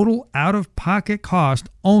 total out-of-pocket cost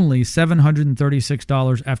only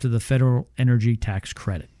 $736 after the federal energy tax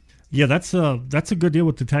credit. Yeah, that's a good deal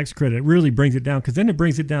with the tax credit. It really brings it down, because then it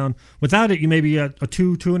brings it down. Without it, you may be a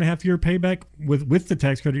 2.5 year payback. With the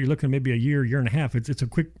tax credit, you're looking at maybe a year and a half. It's a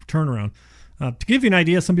quick turnaround. To give you an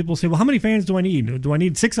idea, some people say, well, how many fans do I need? Do I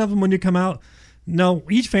need 6 of them when you come out? No,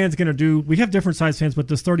 each fan's going to do, we have different size fans, but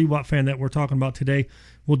this 30-watt fan that we're talking about today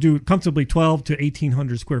will do comfortably 12 to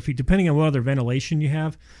 1,800 square feet, depending on what other ventilation you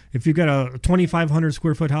have. If you've got a 2,500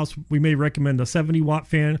 square foot house, we may recommend a 70-watt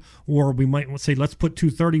fan, or we might say, let's put 2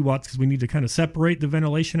 30 watts because we need to kind of separate the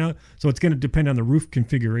ventilation out. So it's going to depend on the roof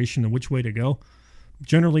configuration and which way to go.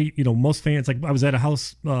 Generally, most fans, like I was at a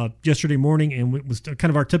house yesterday morning, and it was kind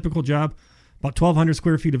of our typical job, about 1,200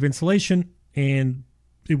 square feet of insulation, and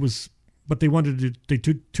it was... But they wanted to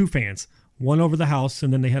do 2 fans, one over the house,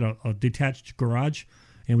 and then they had a detached garage,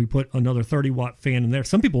 and we put another 30-watt fan in there.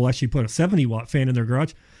 Some people actually put a 70-watt fan in their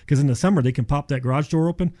garage, because in the summer they can pop that garage door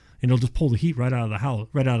open, and it'll just pull the heat right out of the house,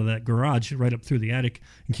 right out of that garage, right up through the attic,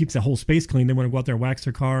 and keeps that whole space clean. They want to go out there and wax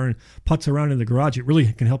their car and putz around in the garage. It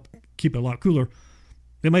really can help keep it a lot cooler.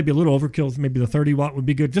 It might be a little overkill. Maybe the 30-watt would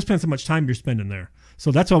be good. Just depends how much time you're spending there.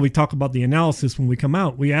 So that's why we talk about the analysis when we come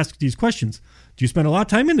out. We ask these questions. Do you spend a lot of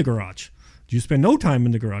time in the garage? Do you spend no time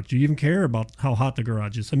in the garage? Do you even care about how hot the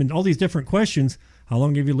garage is? I mean, all these different questions. How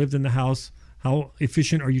long have you lived in the house? How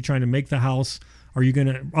efficient are you trying to make the house? Are you going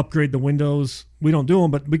to upgrade the windows? We don't do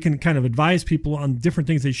them, but we can kind of advise people on different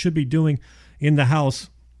things they should be doing in the house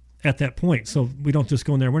at that point. So we don't just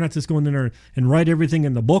go in there. We're not just going in there and write everything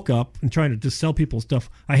in the book up and trying to just sell people stuff.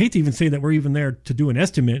 I hate to even say that we're even there to do an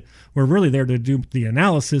estimate. We're really there to do the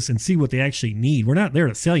analysis and see what they actually need. We're not there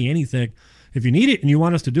to sell you anything. If you need it and you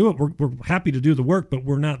want us to do it, we're happy to do the work, but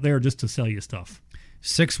we're not there just to sell you stuff.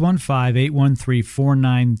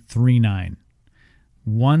 615-813-4939.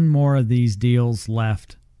 One more of these deals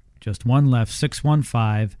left. Just one left.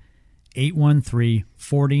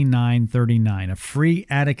 615-813-4939. A free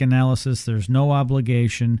attic analysis. There's no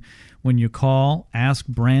obligation. When you call, ask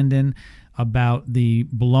Brandon about the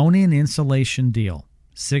blown-in insulation deal.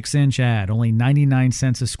 6-inch ad, only 99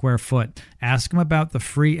 cents a square foot. Ask them about the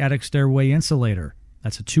free attic stairway insulator.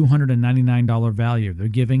 That's a $299 value. They're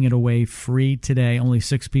giving it away free today. Only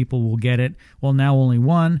 6 people will get it. Well, now only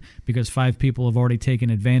 1, because 5 people have already taken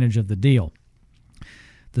advantage of the deal.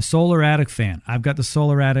 The Solar Attic Fan. I've got the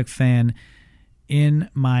Solar Attic Fan in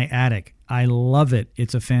my attic. I love it.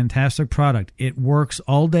 It's a fantastic product. It works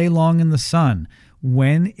all day long in the sun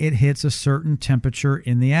when it hits a certain temperature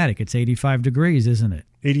in the attic. It's 85 degrees, isn't it?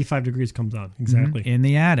 85 degrees comes on, exactly. In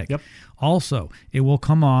the attic. Yep. Also, it will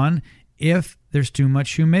come on if there's too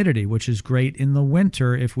much humidity, which is great in the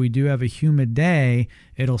winter. If we do have a humid day,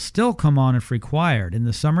 it'll still come on if required. In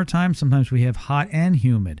the summertime, sometimes we have hot and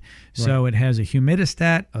humid. So It has a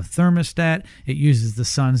humidistat, a thermostat. It uses the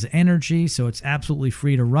sun's energy, so it's absolutely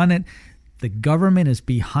free to run it. The government is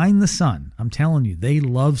behind the sun. I'm telling you, they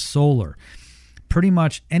love solar. Pretty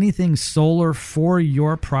much anything solar for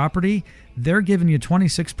your property, they're giving you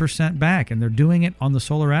 26% back, and they're doing it on the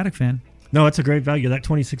Solar Attic Fan. No, it's a great value. That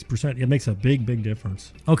 26%, it makes a big, big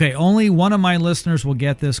difference. Okay, only one of my listeners will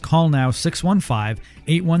get this. Call now,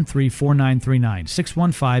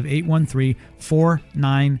 615-813-4939.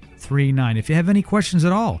 615-813-4939. If you have any questions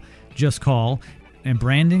at all, just call, and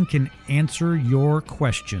Brandon can answer your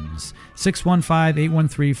questions.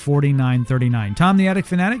 615-813-4939. Tom, the Attic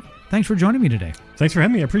Fanatic, thanks for joining me today. Thanks for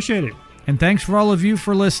having me. I appreciate it. And thanks for all of you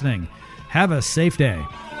for listening. Have a safe day.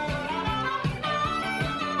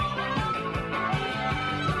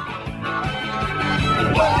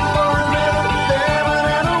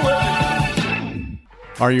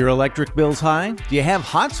 Are your electric bills high? Do you have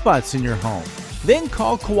hot spots in your home? Then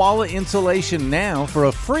call Koala Insulation now for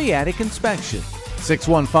a free attic inspection.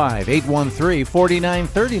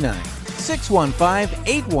 615-813-4939.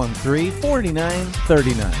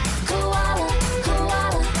 615-813-4939.